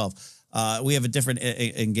 2012. We have a different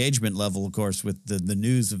engagement level, of course, with the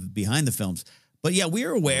news of behind the films. But yeah, we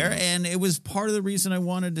were aware, and it was part of the reason I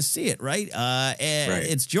wanted to see it, right?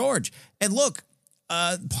 It's George. And look,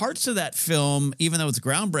 parts of that film, even though it's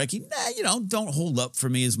groundbreaking, don't hold up for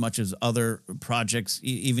me as much as other projects,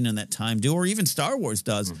 even in that time do, or even Star Wars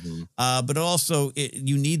does. But also,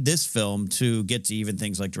 you need this film to get to even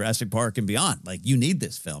things like Jurassic Park and beyond. Like, you need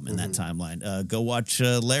this film in that timeline. Go watch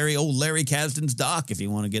Larry Kasdan's doc if you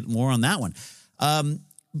want to get more on that one.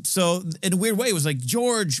 So in a weird way, it was like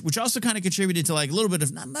George, which also kind of contributed to like a little bit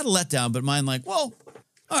of not a letdown, but mine like, well,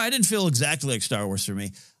 I didn't feel exactly like Star Wars for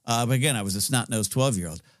me. But again, I was a snot-nosed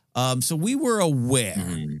 12-year-old. So we were aware.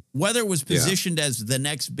 Whether it was positioned as the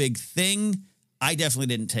next big thing, I definitely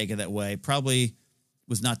didn't take it that way. Probably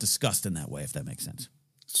was not discussed in that way, if that makes sense.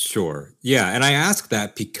 Sure. Yeah. And I ask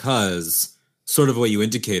that because sort of what you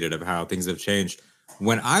indicated of how things have changed.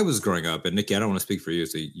 when I was growing up, and Nikki, I don't want to speak for you,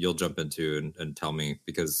 so you'll jump into and tell me,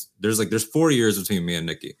 because there's 4 years between me and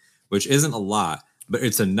Nikki, which isn't a lot, but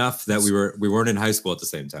it's enough that we weren't in high school at the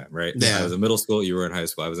same time, right? Yeah. I was in middle school, you were in high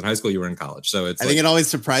school. I was in high school, you were in college. So I think it always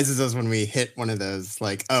surprises us when we hit one of those,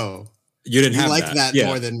 like, oh, you didn't have like that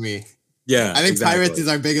more than me. Yeah, I think Pirates is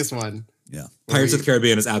our biggest one. Yeah, Pirates of the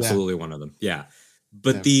Caribbean is absolutely one of them. Yeah,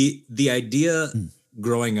 but the idea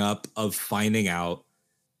growing up of finding out,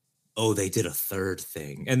 oh, they did a third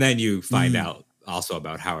thing, and then you find out also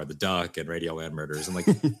about Howard the Duck and Radioland Murders and like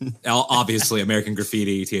obviously American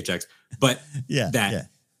Graffiti, THX, but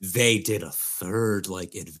they did a third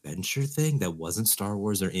like adventure thing that wasn't Star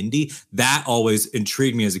Wars or indie. That always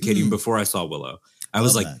intrigued me as a kid, even before I saw Willow. I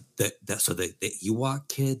was like, the Ewok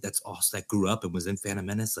kid that's also that grew up and was in Phantom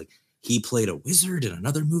Menace, like he played a wizard in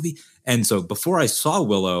another movie. And so before I saw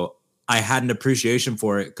Willow, I had an appreciation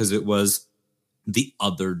for it because it was the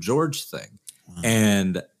other George thing. Wow.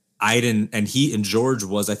 And I didn't, and George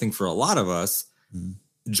was, I think for a lot of us,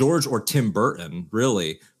 George or Tim Burton,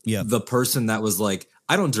 really, the person that was like,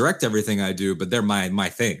 I don't direct everything I do, but they're my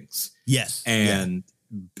things. Yes. And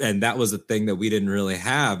that was a thing that we didn't really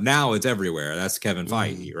have. Now it's everywhere. That's Kevin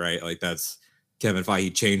Feige, right? Like that's Kevin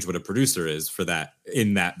Feige changed what a producer is for that,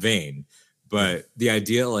 in that vein. But the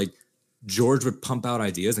idea, like George would pump out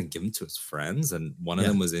ideas and give them to his friends. And one of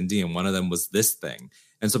them was indie and one of them was this thing.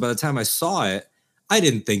 And so by the time I saw it, I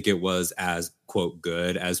didn't think it was as quote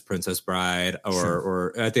good as Princess Bride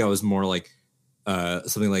or I think I was more like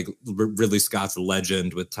something like Ridley Scott's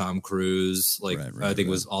Legend with Tom Cruise. Like I think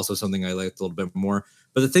was also something I liked a little bit more.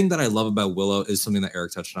 But the thing that I love about Willow is something that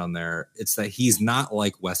Eric touched on there. It's that he's not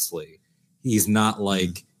like Wesley. He's not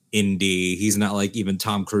like indie. He's not like even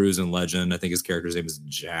Tom Cruise in Legend. I think his character's name is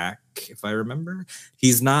Jack, if I remember.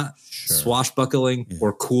 He's not swashbuckling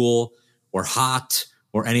or cool or hot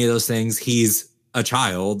or any of those things. He's a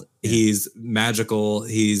child. He's magical.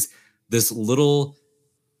 He's this little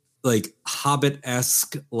like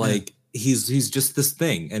Hobbit-esque, like he's just this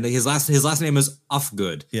thing. And his last name is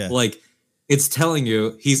Ufgood. Yeah. Like it's telling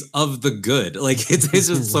you he's of the good. Like it's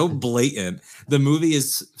just so blatant. The movie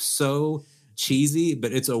is so cheesy,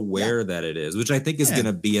 but it's aware that it is, which I think is going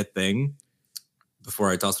to be a thing.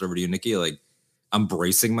 Before I toss it over to you, Nikki, like I'm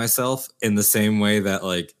bracing myself in the same way that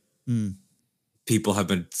like people have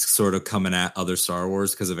been sort of coming at other Star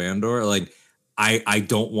Wars because of Andor. Like I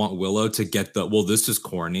don't want Willow to get this is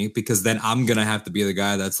corny, because then I'm going to have to be the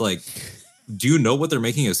guy that's like, do you know what they're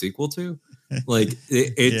making a sequel to? Like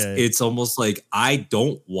it's almost like I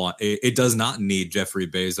don't want it does not need Jeffrey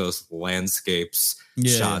Bezos landscapes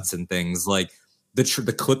shots and things. Like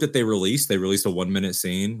the clip that they released a 1 minute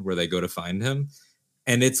scene where they go to find him,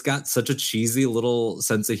 and it's got such a cheesy little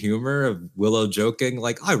sense of humor of Willow joking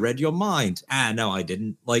like, I read your mind. No, I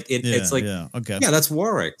didn't. Like it's like that's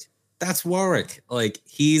Warwick. Like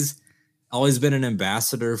he's always been an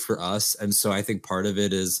ambassador for us, and so I think part of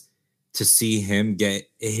it is to see him get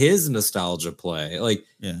his nostalgia play. Like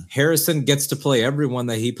Harrison gets to play everyone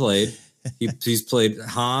that he played. He's played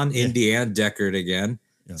Han, Indy, and Deckard again.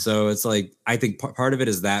 Yeah. So it's like, I think part of it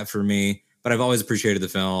is that for me, but I've always appreciated the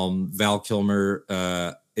film. Val Kilmer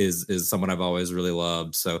is someone I've always really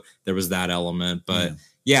loved. So there was that element, but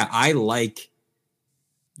I like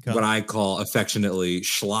what I call affectionately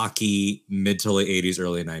schlocky mid to late 80s,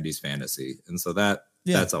 early 90s fantasy. And so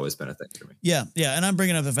that's always been a thing for me. Yeah. And I'm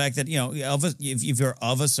bringing up the fact that, if you're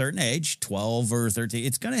of a certain age, 12 or 13,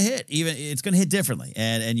 it's going to hit. It's going to hit differently.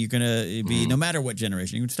 And you're going to be, no matter what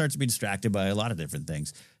generation, you start to be distracted by a lot of different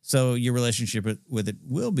things. So your relationship with it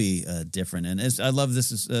will be different. And I love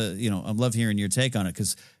this I love hearing your take on it,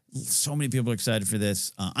 because so many people are excited for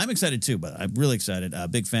this. I'm excited too, but I'm really excited.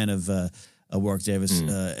 Big fan of Warwick Davis.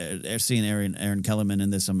 Seeing Aaron Kellerman in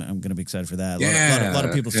this, I'm going to be excited for that. A lot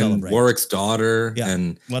of people celebrate. Warwick's daughter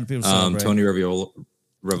and a lot of people celebrate. Tony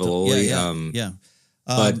Revolori.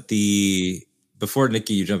 But before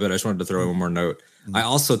Nikki, you jump in, I just wanted to throw in one more note. I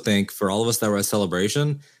also think for all of us that were at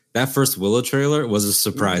Celebration, that first Willow trailer was a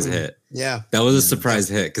surprise hit. Yeah. That was a surprise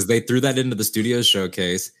hit, because they threw that into the studio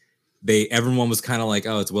showcase. Everyone was kind of like,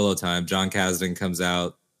 oh, it's Willow time. John Kasdan comes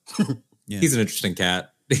out. He's an interesting cat.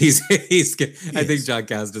 I think John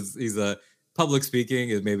Kasdan, he's a public speaking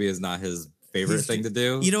is not his favorite thing to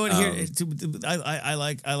do. You know what? I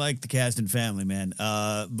like the Kasdan family, man.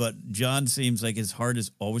 But John seems like his heart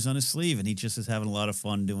is always on his sleeve, and he just is having a lot of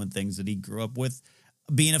fun doing things that he grew up with,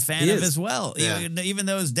 being a fan of as well. Yeah. Even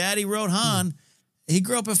though his daddy wrote Han, he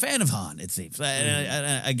grew up a fan of Han. It seems.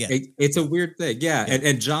 I get it. It's a weird thing,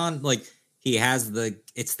 and John, like, He has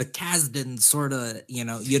it's the Kasdan sort of,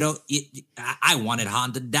 I wanted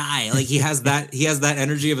Han to die. Like he has that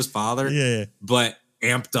energy of his father, but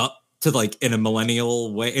amped up to like in a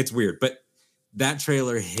millennial way. It's weird, but that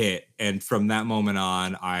trailer hit. And from that moment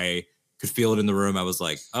on, I could feel it in the room. I was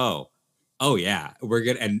like, oh yeah, we're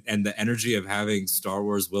good. And the energy of having Star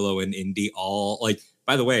Wars, Willow, and Indy all like,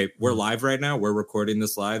 by the way, we're live right now. We're recording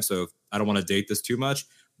this live. So I don't want to date this too much.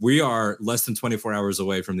 We are less than 24 hours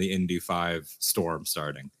away from the Indy 5 storm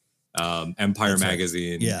starting. Empire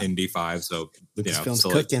Magazine, Indy 5. So, Lucasfilm's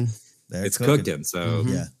cooking. It's cooking. So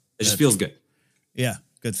it just feels good. Yeah,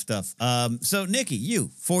 good stuff. So, Nikki, you,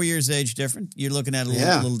 4 years age different. You're looking at it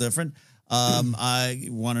a little different. I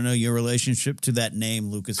want to know your relationship to that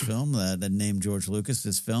name, Lucasfilm, that name George Lucas,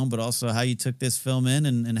 this film, but also how you took this film in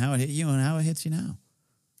and how it hit you and how it hits you now.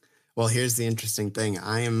 Well, here's the interesting thing.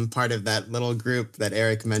 I am part of that little group that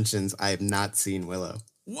Eric mentions. I have not seen Willow.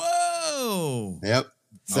 Whoa. Yep.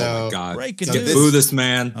 So, oh, my God. Boo this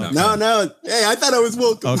man. Okay. No. Hey, I thought I was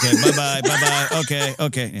welcome. Okay, bye-bye.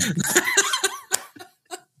 Okay. Yeah.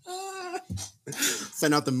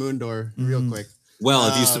 Send out the moon door real quick. Well,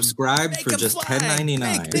 if you subscribe for just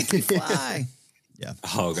 $10.99. Make him fly. Yeah.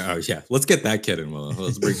 Oh, yeah. Let's get that kid in, Willow.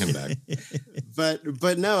 Let's bring him back.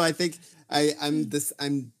 But no, I think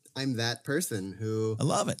I'm that person who I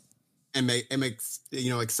love it. am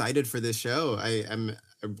excited for this show. I'm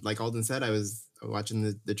like Alden said, I was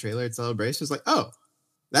watching the trailer at Celebration. I was like, oh,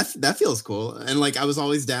 that feels cool. And like I was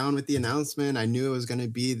always down with the announcement. I knew it was going to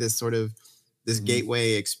be this sort of this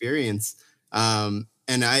gateway experience. And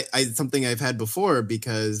I something I've had before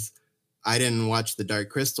because I didn't watch The Dark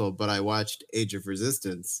Crystal, but I watched Age of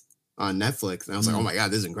Resistance on Netflix, and I was like, oh my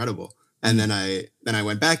God, this is incredible. And then I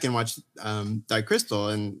went back and watched Dark Crystal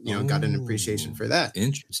and, got an appreciation for that.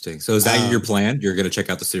 Interesting. So is that your plan? You're going to check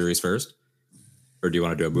out the series first? Or do you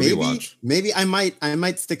want to do a movie watch? Maybe I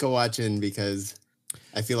might stick a watch in because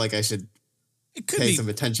I feel like I should pay some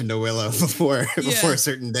attention to Willow before a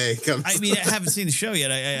certain day comes. I mean, I haven't seen the show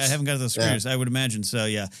yet. I haven't got those screeners. I would imagine so.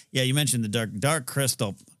 Yeah. Yeah. You mentioned the Dark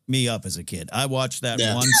Crystal me up as a kid. I watched that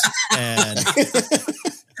once and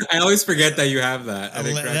I always forget that you have that.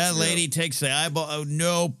 That lady takes the eyeball. Oh,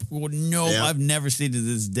 nope. Yep. I've never seen it to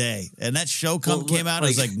this day. And that show came out. I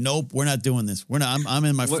was like, nope, we're not doing this. We're not. I'm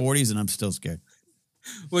in my 40s and I'm still scared.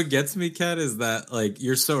 What gets me, Ken, is that like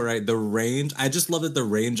you're so right. The range. I just love that the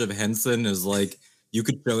range of Henson is like you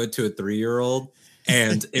could show it to a 3-year-old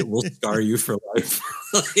and it will scar you for life.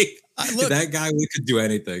 Look, that guy could do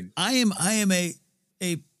anything. I am a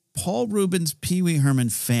Paul Reubens, Pee Wee Herman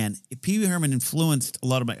fan. Pee Wee Herman influenced a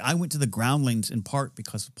lot of I went to the Groundlings in part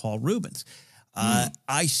because of Paul Reubens.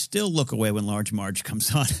 I still look away when Large Marge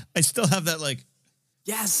comes on. I still have that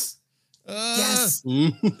yes. That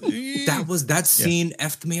scene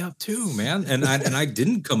effed me up too, man. And I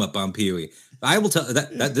didn't come up on Pee Wee. I will tell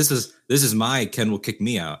that this is my Ken will kick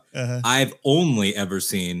me out. I've only ever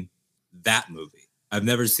seen that movie. I've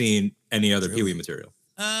never seen any other Pee Wee material.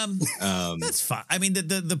 That's fine. I mean,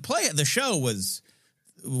 the show was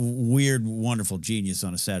weird, wonderful genius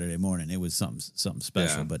on a Saturday morning. It was something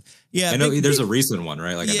special. Yeah. But yeah, I know there's a recent one,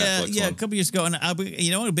 right? Like a Netflix one. A couple years ago, and I'll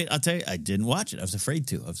tell you, I didn't watch it. I was afraid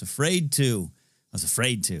to.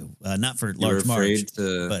 Not for Large Marge,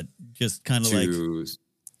 but just kind of like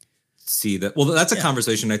see that. Well, that's a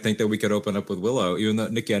conversation I think that we could open up with Willow. Even though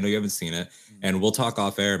Nikki, I know you haven't seen it, and we'll talk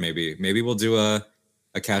off air. Maybe we'll do a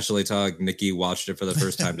casually talk. Nikki watched it for the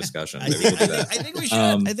first time discussion. Maybe we'll do that. I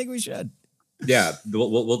think we should. Yeah,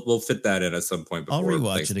 we'll fit that in at some point before I'll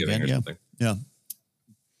rewatch it again. Yeah.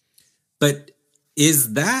 But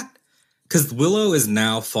is that because Willow is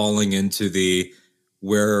now falling into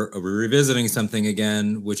where we're revisiting something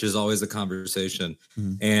again, which is always a conversation.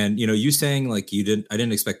 Mm-hmm. And you saying like I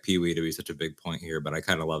didn't expect Pee Wee to be such a big point here, but I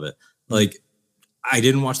kind of love it. Mm-hmm. Like I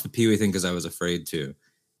didn't watch the Pee Wee thing because I was afraid to.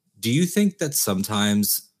 Do you think that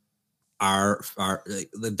sometimes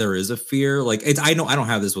there is a fear? Like I know I don't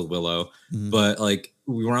have this with Willow, but like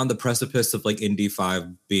we were on the precipice of like Indy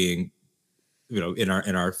 5 being, in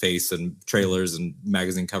our face and trailers and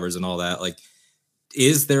magazine covers and all that. Like,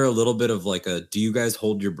 is there a little bit of like do you guys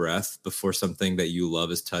hold your breath before something that you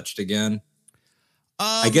love is touched again?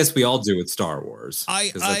 I guess we all do with Star Wars.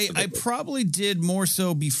 I probably did more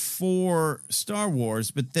so before Star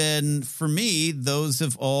Wars, but then for me, those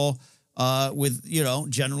have all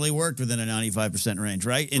generally worked within a 95% range,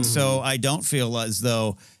 right? And so I don't feel as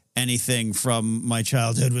though anything from my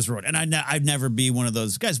childhood was ruined. And I'd never be one of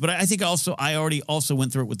those guys. But I think I already also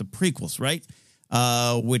went through it with the prequels, right?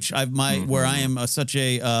 Which where I am such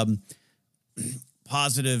a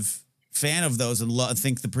positive fan of those and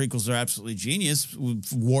think the prequels are absolutely genius,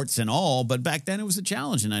 warts and all. But back then it was a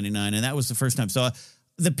challenge in 99, and that was the first time. So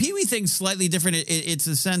the Pee-wee thing's slightly different. It's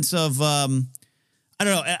a sense of, I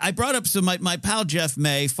don't know. I brought up my pal Jeff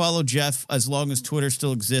May. Follow Jeff as long as Twitter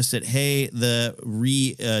still exists at Jeffro.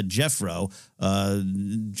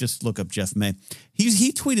 Just look up Jeff May.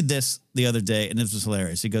 He tweeted this the other day, and this was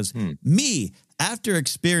hilarious. He goes, "Me, after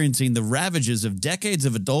experiencing the ravages of decades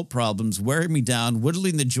of adult problems wearing me down,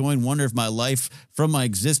 whittling the joy and wonder of my life from my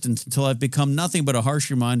existence until I've become nothing but a harsh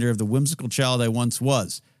reminder of the whimsical child I once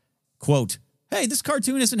was." Quote, "Hey, this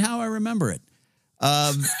cartoon isn't how I remember it."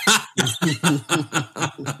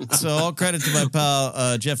 So all credit to my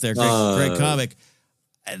pal Jeff there. Great comic.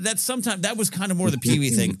 That was kind of more the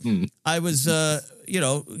Pee-wee thing. I was, kid,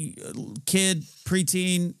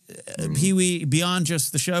 preteen, Pee-wee, beyond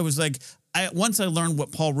just the show. It was like, once I learned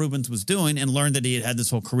what Paul Reubens was doing and learned that he had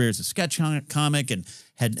this whole career as a sketch comic and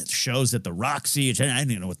had shows at the Roxy, I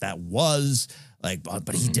didn't even know what that was.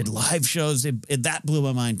 But he did live shows. That blew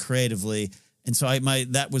my mind creatively. And so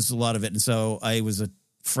that was a lot of it. And so I was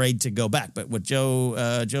afraid to go back. But with Joe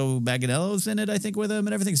Manganiello's in it, I think, with him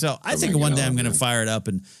and everything. So I think one day I'm going to fire it up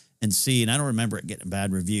and see. And I don't remember it getting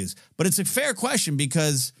bad reviews. But it's a fair question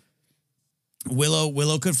because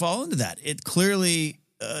Willow could fall into that. It clearly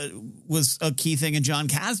was a key thing in John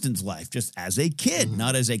Kasdan's life, just as a kid,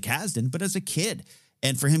 not as a Kasdan, but as a kid.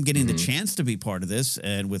 And for him getting the chance to be part of this,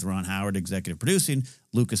 and with Ron Howard executive producing,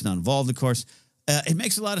 Lucas not involved, of course, it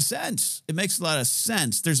makes a lot of sense.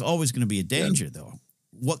 There's always going to be a danger, though.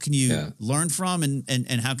 What can you learn from,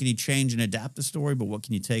 and how can you change and adapt the story? But what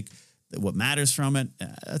can you take, what matters from it?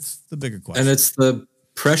 That's the bigger question. And it's the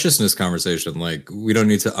preciousness conversation. Like, we don't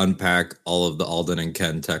need to unpack all of the Alden and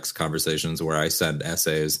Ken text conversations where I send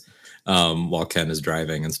essays while Ken is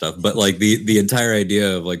driving and stuff. But like the entire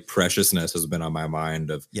idea of like preciousness has been on my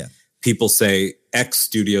mind of people say X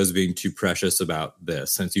studios being too precious about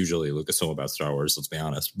this. And it's usually Lucasfilm about Star Wars, let's be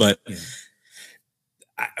honest. But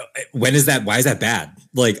why is that bad?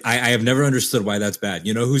 Like, I have never understood why that's bad.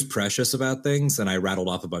 You know who's precious about things? And I rattled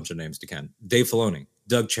off a bunch of names to Ken. Dave Filoni,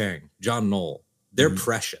 Doug Chiang, John Knoll. They're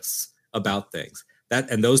precious about things.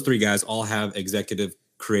 And those three guys all have executive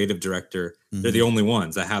creative director. They're the only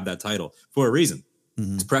ones that have that title for a reason.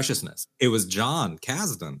 It's preciousness. It was John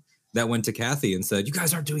Kasdan that went to Kathy and said, "You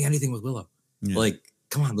guys aren't doing anything with Willow. Like,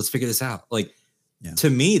 come on, let's figure this out." Like, to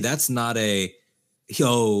me, that's not I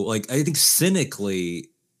think cynically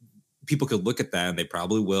people could look at that, and they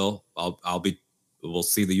probably will. We'll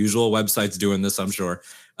see the usual websites doing this, I'm sure.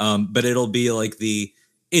 But it'll be like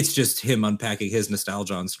it's just him unpacking his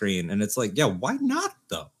nostalgia on screen. And it's like, why not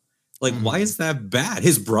though? Like, why is that bad?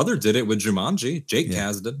 His brother did it with Jumanji, Jake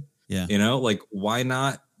Kasdan. Yeah. You know, like, why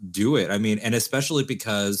not do it? I mean, and especially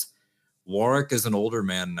because Warwick is an older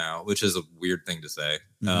man now, which is a weird thing to say.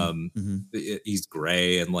 He's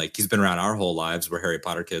gray, and like, he's been around our whole lives. We're Harry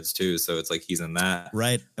Potter kids too. So it's like, he's in that.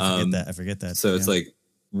 Right. I forget that. So it's like,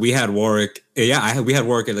 we had Warwick. We had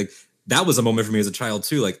Warwick, and like, that was a moment for me as a child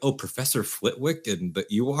too. Like, oh, Professor Flitwick and the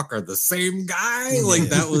Ewok are the same guy. Like,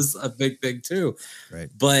 that was a big thing too. Right.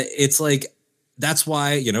 But it's like, that's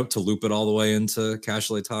why, to loop it all the way into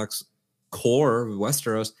Casually Talk's core of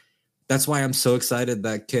Westeros, that's why I'm so excited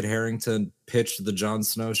that Kit Harington pitched the Jon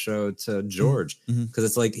Snow show to George. Because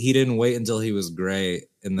it's like, he didn't wait until he was gray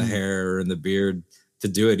in the hair and the beard to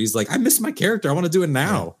do it. He's like, I miss my character. I want to do it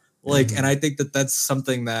now. Yeah. Like, and I think that that's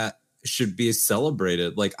something that should be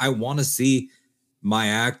celebrated. Like, I want to see my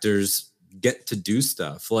actors get to do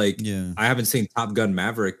stuff. Like, I haven't seen Top Gun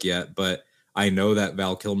Maverick yet, but I know that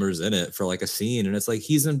Val Kilmer's in it for like a scene, and it's like,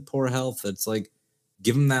 he's in poor health. It's like,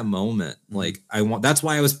 give him that moment. Like, that's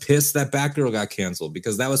why I was pissed that Batgirl got canceled,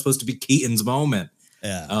 because that was supposed to be Keaton's moment.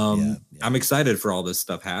 I'm excited for all this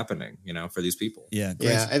stuff happening, for these people.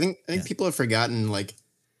 I think people have forgotten like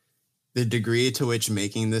the degree to which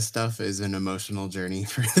making this stuff is an emotional journey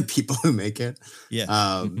for the people who make it.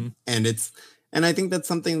 And I think that's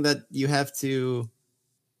something that you have to,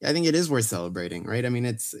 I think it is worth celebrating, right? I mean,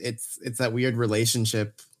 it's that weird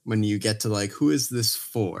relationship when you get to like, who is this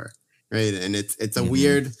for? Right. And it's a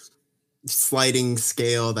weird sliding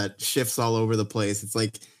scale that shifts all over the place. It's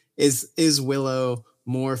like, is Willow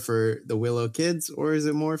more for the Willow kids, or is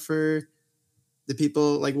it more for the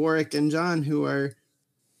people like Warwick and John who are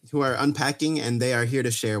unpacking, and they are here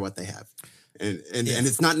to share what they have. And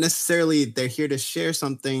it's not necessarily they're here to share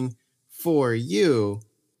something for you.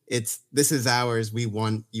 It's, this is ours. We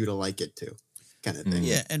want you to like it too, kind of thing.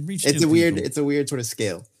 Yeah. And reach it's a weird sort of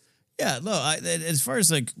scale. Yeah. No, as far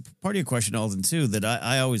as like part of your question, Alden, too, that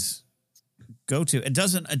I always go to, it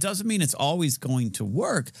doesn't mean it's always going to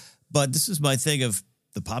work, but this is my thing of,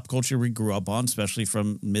 the pop culture we grew up on, especially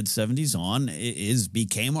from mid 70s on,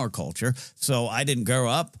 became our culture. So I didn't grow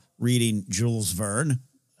up reading Jules Verne.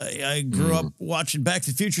 I grew up watching Back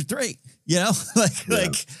to the Future 3, you know,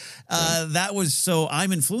 that was, so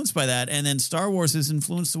I'm influenced by that. And then Star Wars has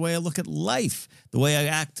influenced the way I look at life, the way I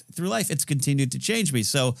act through life. It's continued to change me.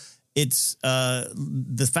 So it's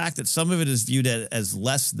the fact that some of it is viewed as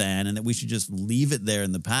less than, and that we should just leave it there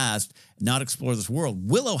in the past, not explore this world.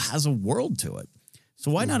 Willow has a world to it. So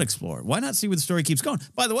why not explore it? Why not see where the story keeps going?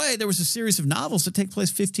 By the way, there was a series of novels that take place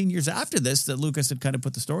 15 years after this that Lucas had kind of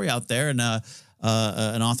put the story out there, and an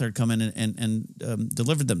author had come in and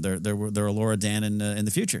delivered them. They're Laura Dan in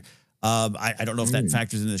the future. I don't know if that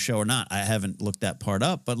factors into the show or not. I haven't looked that part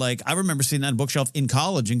up, but like I remember seeing that on a bookshelf in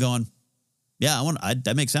college and going, yeah,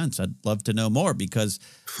 that makes sense. I'd love to know more because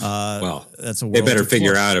that's a world. They better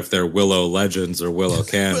figure out if they're Willow Legends or Willow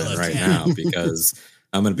Canon now, because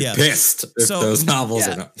I'm going to be pissed if those novels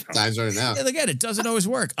are not. Time's running out. And again, it doesn't always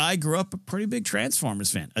work. I grew up a pretty big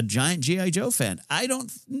Transformers fan, a giant G.I. Joe fan. I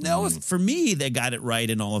don't know if, for me, they got it right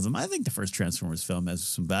in all of them. I think the first Transformers film has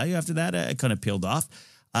some value. After that, I kind of peeled off.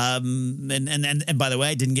 And by the way,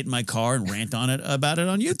 I didn't get in my car and rant about it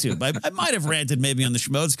on YouTube. I might have ranted maybe on the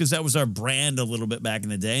Schmoes because that was our brand a little bit back in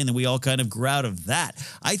the day, and then we all kind of grew out of that.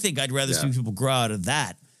 I think I'd rather see people grow out of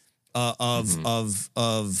that,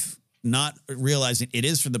 of not realizing it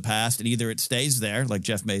is from the past, and either it stays there, like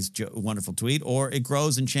Jeff May's wonderful tweet, or it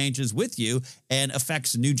grows and changes with you and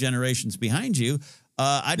affects new generations behind you.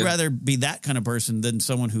 I'd rather be that kind of person than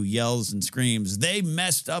someone who yells and screams, they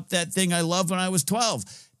messed up that thing I loved when I was 12.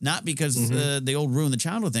 Not because they all ruin the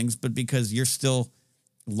childhood things, but because you're still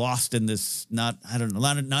lost in this, not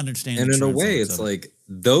understanding. And in a way, it's like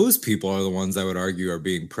those people are the ones I would argue are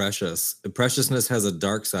being precious. Preciousness has a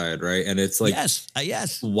dark side, right? And it's like,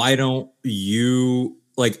 yes. Why don't you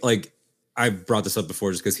like I've brought this up before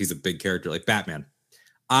just because he's a big character, like Batman.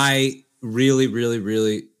 I really, really,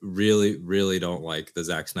 really, really, really don't like the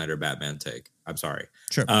Zack Snyder Batman take. I'm sorry.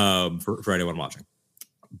 Sure. For anyone watching.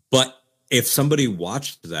 But if somebody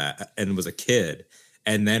watched that and was a kid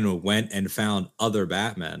and then went and found other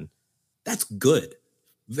Batman, that's good.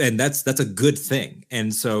 And that's a good thing.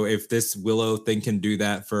 And so if this Willow thing can do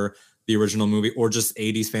that for the original movie or just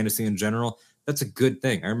 80s fantasy in general, that's a good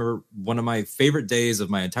thing. I remember one of my favorite days of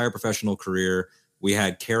my entire professional career. We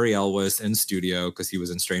had Cary Elwes in studio because he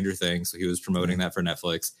was in Stranger Things. So he was promoting that for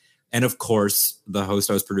Netflix. And of course, the host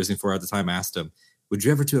I was producing for at the time asked him, would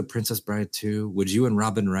you ever do a Princess Bride 2? Would you and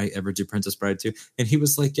Robin Wright ever do Princess Bride 2? And he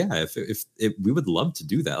was like, yeah, if we would love to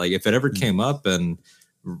do that. Like if it ever came up and,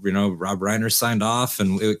 you know, Rob Reiner signed off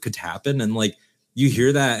and it could happen. And like, you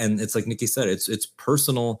hear that. And it's like Nikki said, it's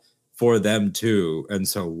personal for them too. And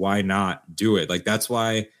so why not do it? Like, that's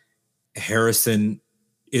why Harrison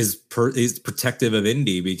is protective of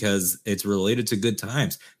Indy, because it's related to good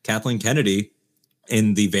times. Kathleen Kennedy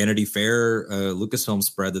in the Vanity Fair Lucasfilm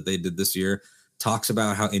spread that they did this year talks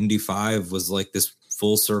about how Indy 5 was like this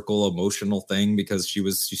full circle emotional thing because she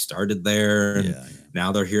started there and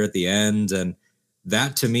now they're here at the end. And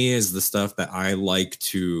that to me is the stuff that I like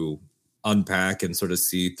to unpack and sort of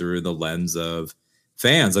see through the lens of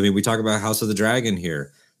fans. I mean, we talk about House of the Dragon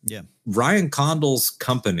here. Yeah. Ryan Condal's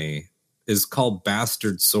company is called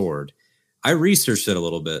Bastard Sword. I researched it a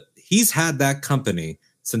little bit. He's had that company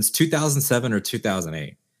since 2007 or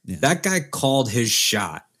 2008. Yeah. That guy called his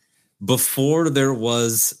shot before there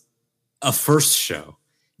was a first show.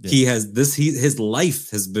 Yeah.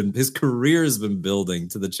 His career has been building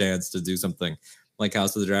to the chance to do something like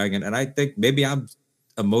House of the Dragon. And I think maybe I'm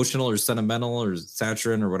emotional or sentimental or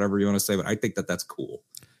saturn or whatever you want to say, but I think that that's cool.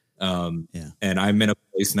 And I'm in a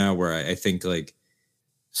place now where I think like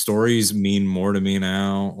stories mean more to me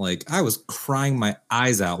now. Like I was crying my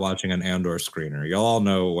eyes out watching an Andor screener. Y'all all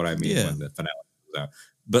know what I mean when the finale comes out.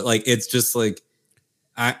 But like, it's just like,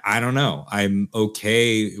 I don't know. I'm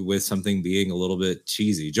okay with something being a little bit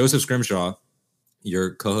cheesy. Joseph Scrimshaw,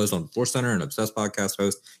 your co-host on Force Center and Obsessed podcast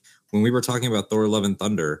host, when we were talking about Thor: Love and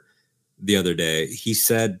Thunder the other day, he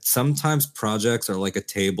said sometimes projects are like a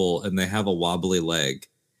table and they have a wobbly leg,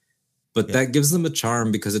 but that gives them a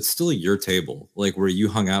charm because it's still your table, like where you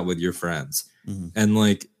hung out with your friends. Mm-hmm. And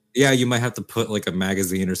like, yeah, you might have to put like a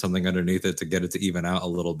magazine or something underneath it to get it to even out a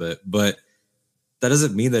little bit, but that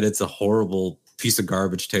doesn't mean that it's a horrible piece of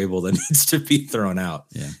garbage table that needs to be thrown out.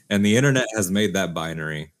 Yeah. And the internet has made that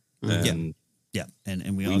binary. And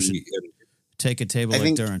And we all should take a table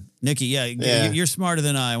like Durin. Nikki, you're smarter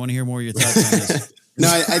than I want to hear more of your thoughts on this. No,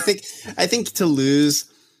 I think to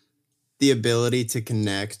lose the ability to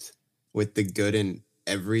connect with the good in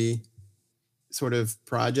every sort of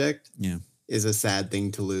project is a sad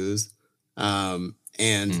thing to lose.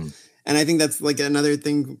 And I think that's like another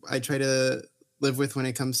thing I try to live with when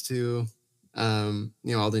it comes to,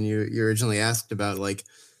 Alden, you originally asked about like,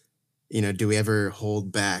 do we ever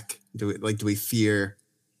hold back? Do we fear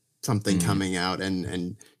something coming out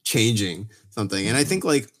and changing something? And I think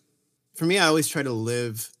like, for me, I always try to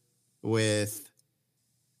live with,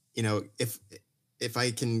 if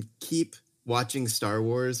I can keep watching Star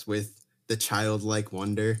Wars with the childlike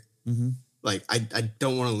wonder, like I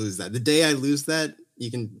don't want to lose that. The day I lose that, you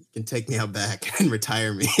can take me out back and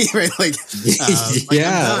retire me, right? Like,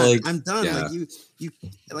 I'm done. Yeah. Like you,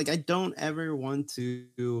 like I don't ever want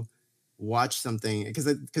to watch something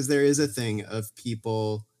because there is a thing of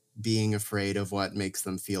people being afraid of what makes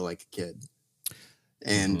them feel like a kid,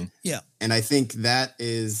 and and I think that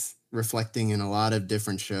is reflecting in a lot of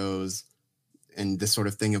different shows, and this sort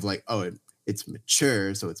of thing of like, oh, it's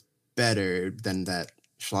mature, so it's better than that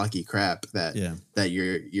schlocky crap that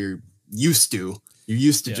you're used to. You're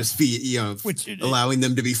used to just feed, allowing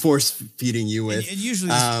them to be force feeding you with. And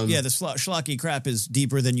usually, the schlocky crap is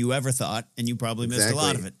deeper than you ever thought, and you probably missed a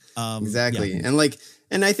lot of it. Exactly,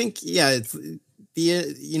 and I think it's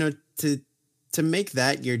the to make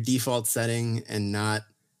that your default setting and not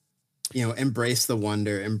embrace the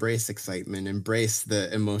wonder, embrace excitement, embrace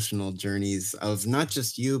the emotional journeys of not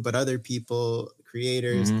just you but other people,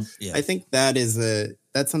 creators. I think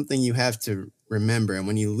that's something you have to remember, and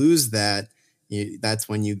when you lose that. That's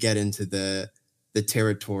when you get into the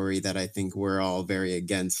territory that I think we're all very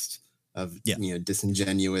against of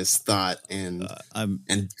disingenuous thought and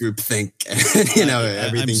groupthink.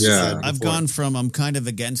 Everything. I've gone from I'm kind of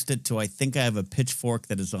against it to I think I have a pitchfork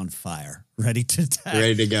that is on fire, ready to attack,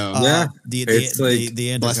 ready to go. The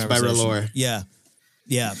end blessed of by R'hllor.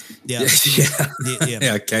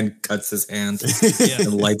 Ken cuts his hand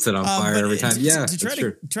and lights it on fire every time.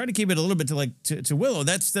 Try to keep it a little bit to Willow.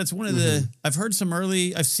 That's one of the. I've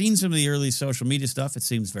seen some of the early social media stuff. It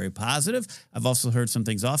seems very positive. I've also heard some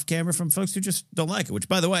things off camera from folks who just don't like it, which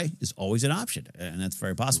by the way is always an option, and that's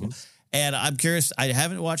very possible. And I'm curious. I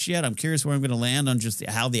haven't watched yet. I'm curious where I'm going to land on just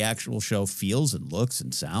how the actual show feels and looks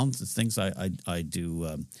and sounds. It's things I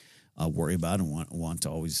do. Worry about and want to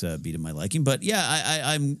always be to my liking, but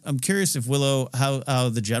I'm curious if Willow how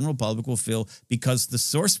the general public will feel because the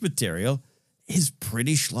source material is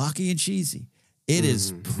pretty schlocky and cheesy. It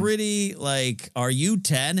is pretty like, are you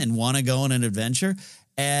 10 and want to go on an adventure?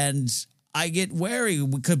 And I get wary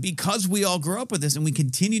because we all grew up with this and we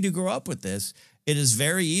continue to grow up with this. It is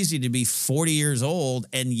very easy to be 40 years old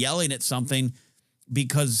and yelling at something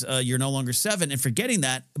because you're no longer 7 and forgetting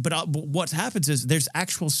that. But what happens is there's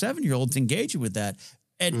actual 7-year-olds engaging with that.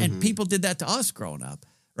 And people did that to us growing up,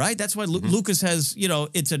 right? That's why Lucas has,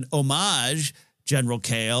 it's an homage, General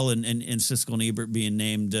Kale and Siskel and Ebert being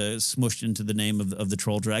named, smushed into the name of the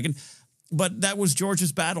Troll Dragon. But that was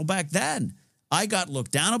George's battle back then. I got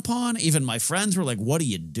looked down upon. Even my friends were like, what are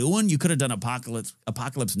you doing? You could have done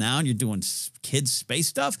Apocalypse Now and you're doing kids space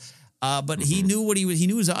stuff. But he knew he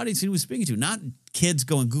knew his audience he was speaking to, not kids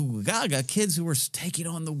going goo goo gaga, kids who were taking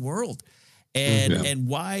on the world. And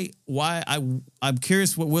why I'm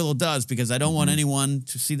curious what Willow does, because I don't want anyone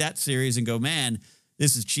to see that series and go, man,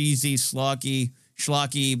 this is cheesy, schlocky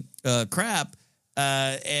crap,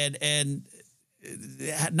 and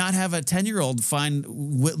not have a 10-year-old find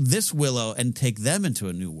this Willow and take them into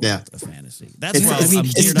a new world of fantasy. That's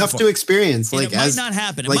it's tough to experience. Like, it might not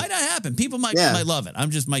happen. It might not happen. People might love it.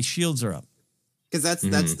 My shields are up. Because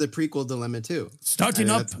that's the prequel dilemma too. Starting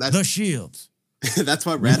up the shields. That's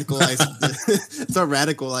what radicalized. That's what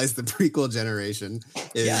radicalized the prequel generation.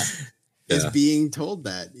 Is being told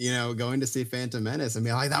that, going to see Phantom Menace and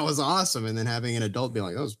being like, that was awesome, and then having an adult be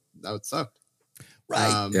like, that sucked.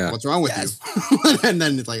 Right. What's wrong with you? And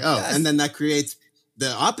then it's like, and then that creates the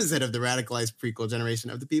opposite of the radicalized prequel generation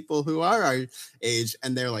of the people who are our age,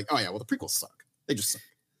 and they're like, the prequels suck. They just suck.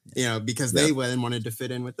 Because they then wanted to fit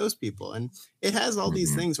in with those people. And it has all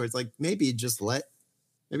these things where it's like, maybe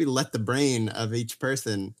let the brain of each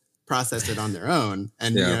person process it on their own,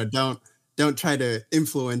 and don't try to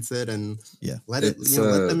influence it, and let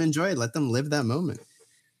them enjoy it, let them live that moment.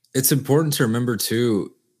 It's important to remember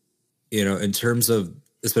too, in terms of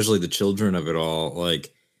especially the children of it all,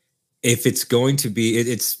 like if it's going to be,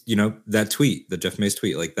 it's that tweet, the Jeff Mace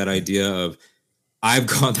tweet, like that idea of I've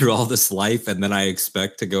gone through all this life and then I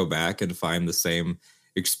expect to go back and find the same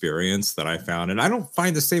experience that I found. And I don't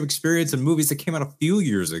find the same experience in movies that came out a few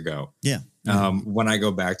years ago. When I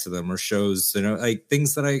go back to them, or shows, like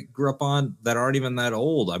things that I grew up on that aren't even that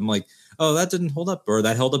old. I'm like, oh, that didn't hold up, or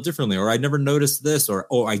that held up differently, or I never noticed this, or,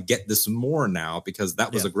 oh, I get this more now because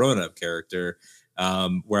that was a grown-up character.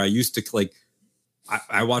 Where I used to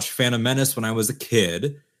I watched Phantom Menace when I was a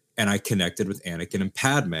kid, and I connected with Anakin and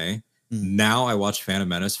Padme. Now I watch Phantom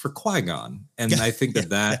Menace for Qui-Gon, and I think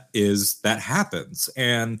that happens,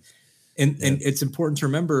 and it's important to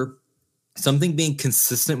remember something being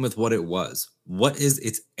consistent with what it was. What is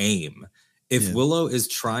its aim? If Willow is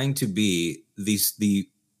trying to be the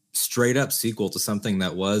straight up sequel to something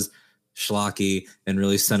that was schlocky and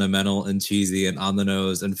really sentimental and cheesy and on the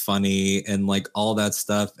nose and funny and like all that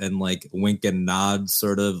stuff and like wink and nod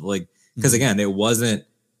sort of like, because again, it wasn't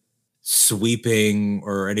sweeping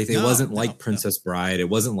or anything. It wasn't like Princess Bride. It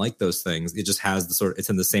wasn't like those things. It just has the sort of, it's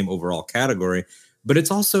in the same overall category, but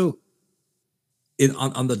it's also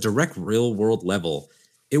on the direct real world level.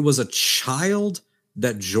 It was a child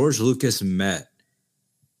that George Lucas met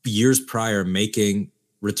years prior making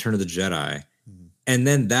Return of the Jedi. And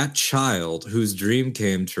then that child whose dream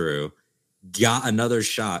came true got another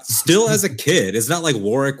shot still as a kid. It's not like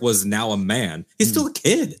Warwick was now a man. He's still a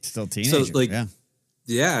kid. Still a teenager. So like,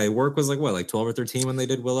 Warwick was like 12 or 13 when they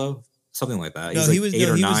did Willow. Something like that. No, he was 8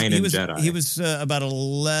 or 9 in Jedi. He was about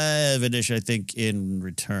 11-ish, I think, in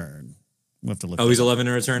Return. We'll have to look. Oh, he's 11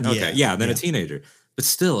 in Return? Okay. Yeah, then a teenager. But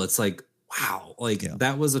still, it's like, wow,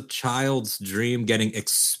 that was a child's dream getting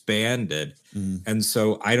expanded. And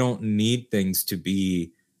so I don't need things to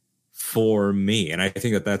be for me. And I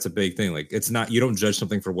think that that's a big thing. Like, it's not, you don't judge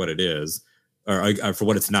something for what it is or for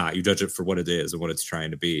what it's not. You judge it for what it is and what it's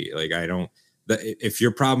trying to be. Like, if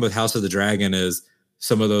your problem with House of the Dragon is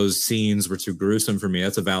some of those scenes were too gruesome for me,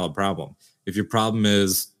 that's a valid problem. If your problem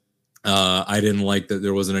is, I didn't like that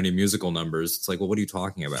there wasn't any musical numbers. It's like, well, what are you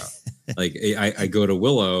talking about? Like, I go to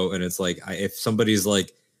Willow and it's like, if somebody's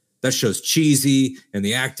like, that show's cheesy and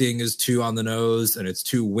the acting is too on the nose and it's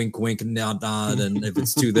too wink, wink, nod, nod. And if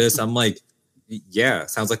it's too this, I'm like, yeah,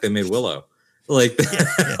 sounds like they made Willow. Like,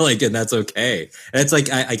 like, and that's okay. And it's like,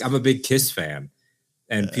 I'm a big Kiss fan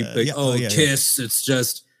and people Kiss, it's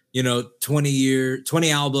just,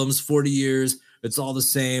 20 albums, 40 years. It's all the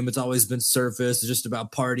same. It's always been surface. It's just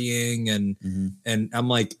about partying. And I'm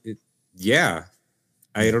like,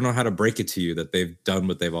 I don't know how to break it to you that they've done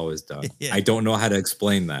what they've always done. I don't know how to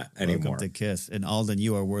explain that anymore. Welcome to Kiss. And Alden,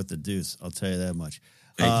 you are worth the deuce. I'll tell you that much.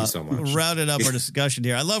 Thank you so much. Rounded up our discussion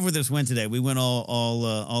here. I love where this went today. We went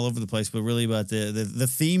all over the place, but really about the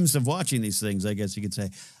themes of watching these things, I guess you could say.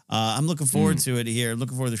 I'm looking forward to it here.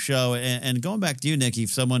 Looking forward to the show. And going back to you, Nikki,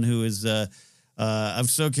 someone who is I'm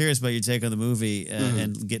so curious about your take on the movie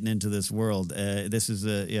and getting into this world. This is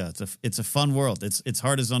it's a fun world. It's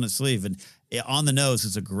hard as on its sleeve and on the nose.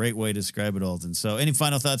 It's a great way to describe it, Alden. So, any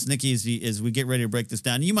final thoughts, Nikki, as we get ready to break this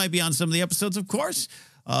down? You might be on some of the episodes, of course.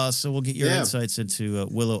 So we'll get your insights into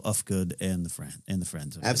Willow Ufgood and the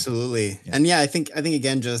friends. Absolutely, and I think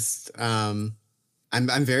again, just I'm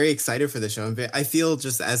very excited for the show. I feel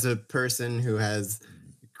just as a person who has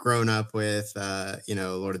grown up with,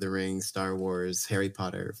 Lord of the Rings, Star Wars, Harry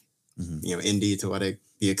Potter, indie to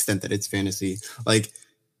the extent that it's fantasy. Like,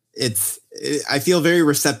 I feel very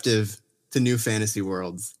receptive to new fantasy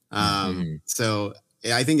worlds. So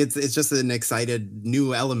I think it's just an excited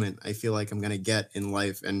new element I feel like I'm gonna get in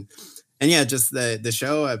life, and just the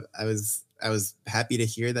show. I was happy to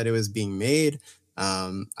hear that it was being made.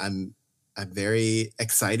 I'm very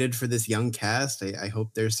excited for this young cast. I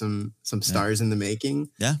hope there's some stars in the making.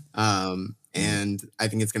 Yeah. And I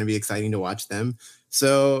think it's going to be exciting to watch them.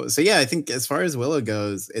 So I think as far as Willow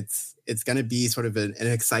goes, it's going to be sort of an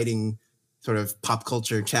exciting sort of pop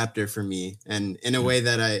culture chapter for me, and in a way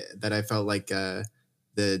that I felt like the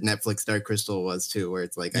Netflix Dark Crystal was too, where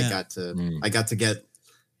it's like I got to get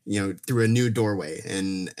through a new doorway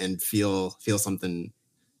and feel something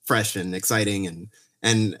fresh and exciting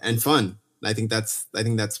and fun. I think that's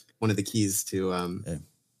one of the keys to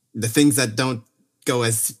the things that don't go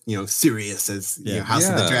as serious as House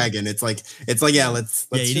of the Dragon. It's like let's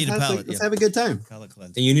you need a palate. Let's have a good time.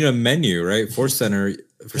 And you need a menu, right? Force Center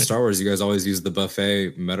for Star Wars, you guys always use the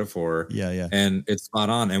buffet metaphor. And it's spot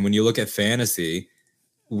on. And when you look at fantasy,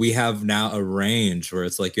 we have now a range where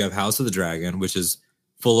it's like you have House of the Dragon, which is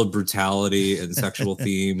full of brutality and sexual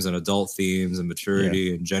themes and adult themes and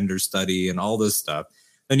maturity and gender study and all this stuff.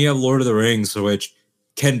 Then you have Lord of the Rings, which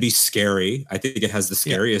can be scary. I think it has the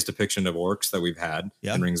scariest depiction of orcs that we've had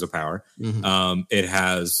in Rings of Power. It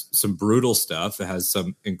has some brutal stuff. It has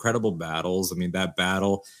some incredible battles. I mean, that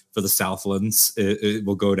battle for the Southlands, it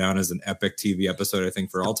will go down as an epic TV episode, I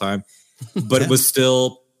think, for all time. But it was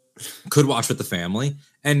still, could watch with the family.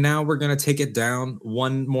 And now we're going to take it down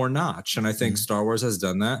one more notch. And I think Star Wars has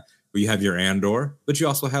done that. Where you have your Andor, but you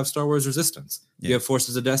also have Star Wars Resistance. You have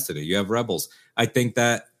Forces of Destiny. You have Rebels. I think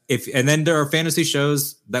that and then there are fantasy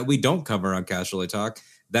shows that we don't cover on Casually Talk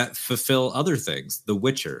that fulfill other things. The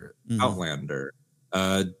Witcher, Outlander,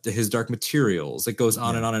 his Dark Materials. It goes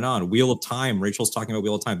on and on and on. Wheel of Time. Rachel's talking about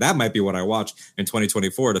Wheel of Time. That might be what I watch in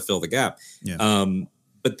 2024 to fill the gap. Yeah.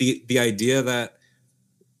 But the idea that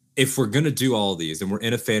if we're going to do all these and we're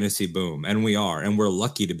in a fantasy boom, and we are, and we're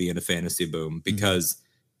lucky to be in a fantasy boom, because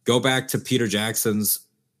go back to Peter Jackson's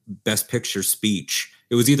Best Picture speech.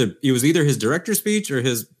 It was either his director speech or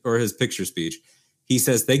his picture speech. He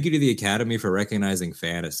says, "Thank you to the Academy for recognizing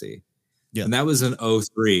fantasy." Yeah. And that was in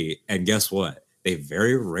 2003. And guess what? They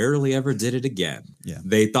very rarely ever did it again. Yeah.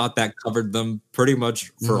 They thought that covered them pretty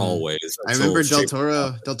much for always. I remember Del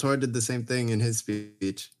Toro did the same thing in his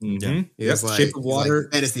speech. Mm-hmm. He was like, Shape of Water.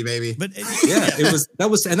 Like, fantasy, baby. But that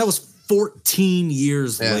was 14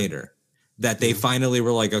 years later that they finally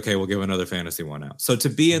were like, okay, we'll give another fantasy one out. So to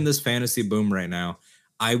be in this fantasy boom right now,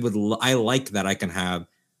 I like that I can have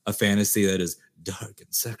a fantasy that is dark and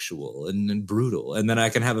sexual and brutal. And then I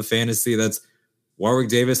can have a fantasy that's Warwick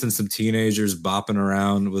Davis and some teenagers bopping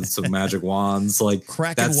around with some magic wands. Like,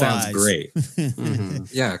 that sounds great.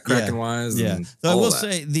 Yeah, Kraken Wise. Yeah. So I will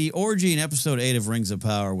say the orgy in episode 8 of Rings of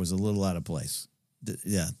Power was a little out of place.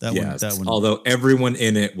 That one. Although everyone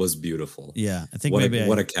in it was beautiful. Yeah, I think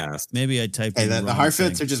what a cast. Maybe I typed. Hey, the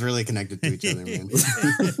Harfoots are just really connected to each other, man.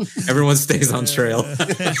 Everyone stays on trail.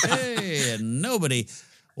 Hey, and nobody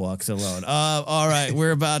walks alone. All right,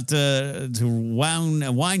 we're about to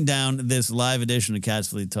wind down this live edition of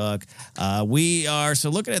Casterly Talk. We are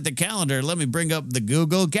looking at the calendar. Let me bring up the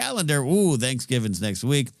Google Calendar. Ooh, Thanksgiving's next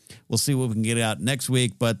week. We'll see what we can get out next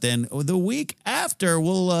week. But then the week after,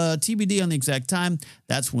 we'll TBD on the exact time.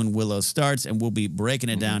 That's when Willow starts, and we'll be breaking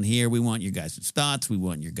it down here. We want your guys' thoughts. We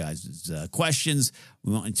want your guys' questions.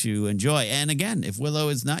 We want you to enjoy. And again, if Willow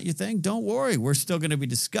is not your thing, don't worry. We're still going to be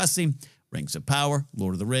discussing Rings of Power,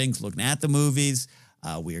 Lord of the Rings, looking at the movies.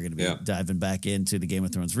 We are going to be diving back into the Game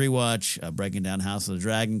of Thrones rewatch, breaking down House of the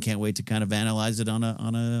Dragon. Can't wait to kind of analyze it on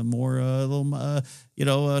a more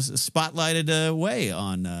spotlighted way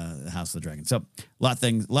on House of the Dragon. So a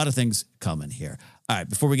lot of things coming here. All right,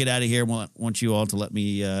 before we get out of here, I want you all to let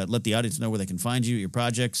the audience know where they can find you, your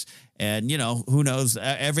projects, and who knows?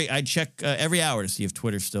 I check every hour to see if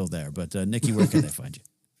Twitter's still there. But Nikki, where can they find you?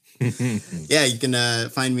 Yeah, you can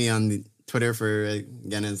find me on the Twitter for,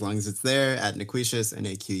 again, as long as it's there, at Naquicious,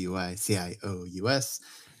 NAQUICIOUS.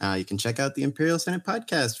 You can check out the Imperial Senate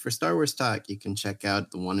podcast for Star Wars talk. You can check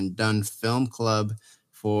out the One and Done Film Club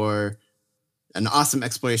for an awesome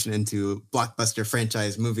exploration into blockbuster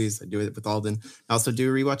franchise movies. I do it with Alden. I also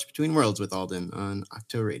do Rewatch Between Worlds with Alden on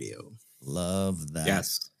Octo Radio. Love that.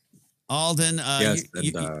 Yes. Alden,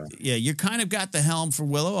 you kind of got the helm for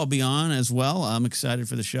Willow, I'll be on as well. I'm excited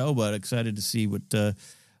for the show, but excited to see what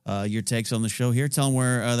your takes on the show here. Tell them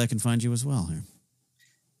where they can find you as well here.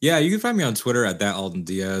 Yeah, you can find me on Twitter at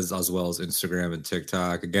 @AldenDiaz, as well as Instagram and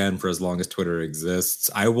TikTok. Again, for as long as Twitter exists.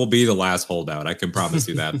 I will be the last holdout. I can promise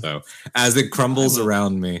you that, though. As it crumbles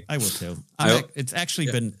around me. I will, too. It's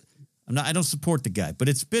actually been... I don't support the guy, but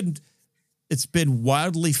it's been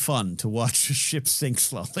wildly fun to watch the ship sink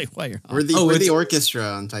slowly while you're on. We're the orchestra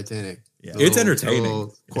on Titanic. Yeah. It's entertaining.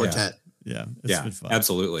 Quartet. Yeah. It's been fun.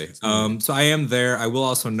 Absolutely. So I am there. I will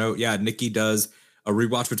also note, Nikki does a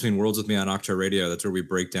Rewatch Between Worlds with me on Octo Radio. That's where we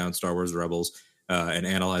break down Star Wars Rebels and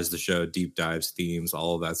analyze the show, deep dives, themes,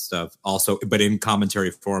 all of that stuff. Also, but in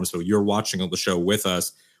commentary form. So you're watching the show with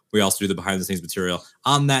us. We also do the behind the scenes material.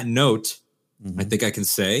 On that note, I think I can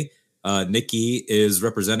say Nikki is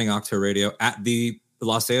representing Octo Radio at the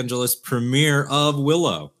Los Angeles premiere of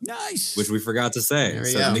Willow. Nice. Which we forgot to say.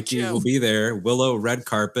 So Nikki will be there. Willow, red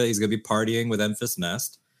carpet. He's going to be partying with Enfys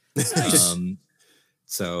Nest. Nice.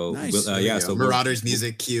 So Marauders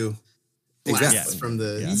music cue blasts from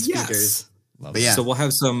the speakers. So we'll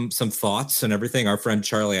have some thoughts and everything. Our friend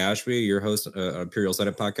Charlie Ashby, your host, Imperial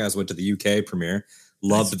Senate podcast, went to the UK premiere.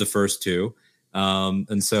 Loved the first two.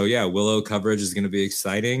 And so Willow coverage is going to be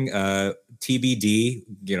exciting. TBD,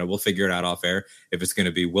 we'll figure it out off air if it's going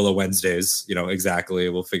to be Willow Wednesdays. Exactly.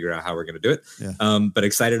 We'll figure out how we're going to do it. Yeah. But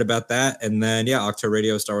excited about that. And then Octo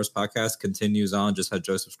Radio Star Wars podcast continues on. Just had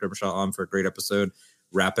Joseph Scrimshaw on for a great episode.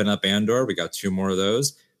 Wrapping up Andor. We got 2 more of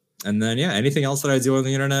those. And then anything else that I do on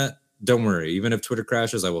the internet, don't worry. Even if Twitter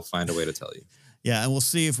crashes, I will find a way to tell you. Yeah, and we'll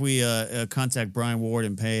see if we contact Brian Ward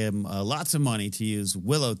and pay him lots of money to use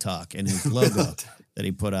Willow Talk and his logo that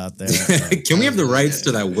he put out there. Can we have the rights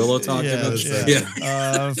to that Willow Talk?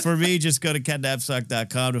 For me, just go to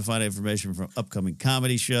catnapsock.com to find information from upcoming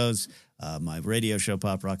comedy shows, my radio show,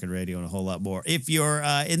 Pop Rocket Radio, and a whole lot more. If you're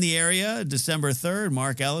in the area, December 3rd,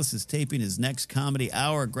 Mark Ellis is taping his next comedy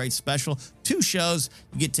hour, a great special. 2 shows.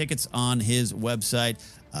 You get tickets on his website.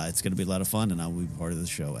 It's going to be a lot of fun, and I'll be part of the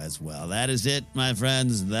show as well. That is it, my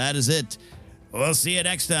friends. That is it. We'll see you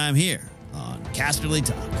next time here on Casterly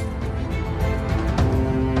Talk.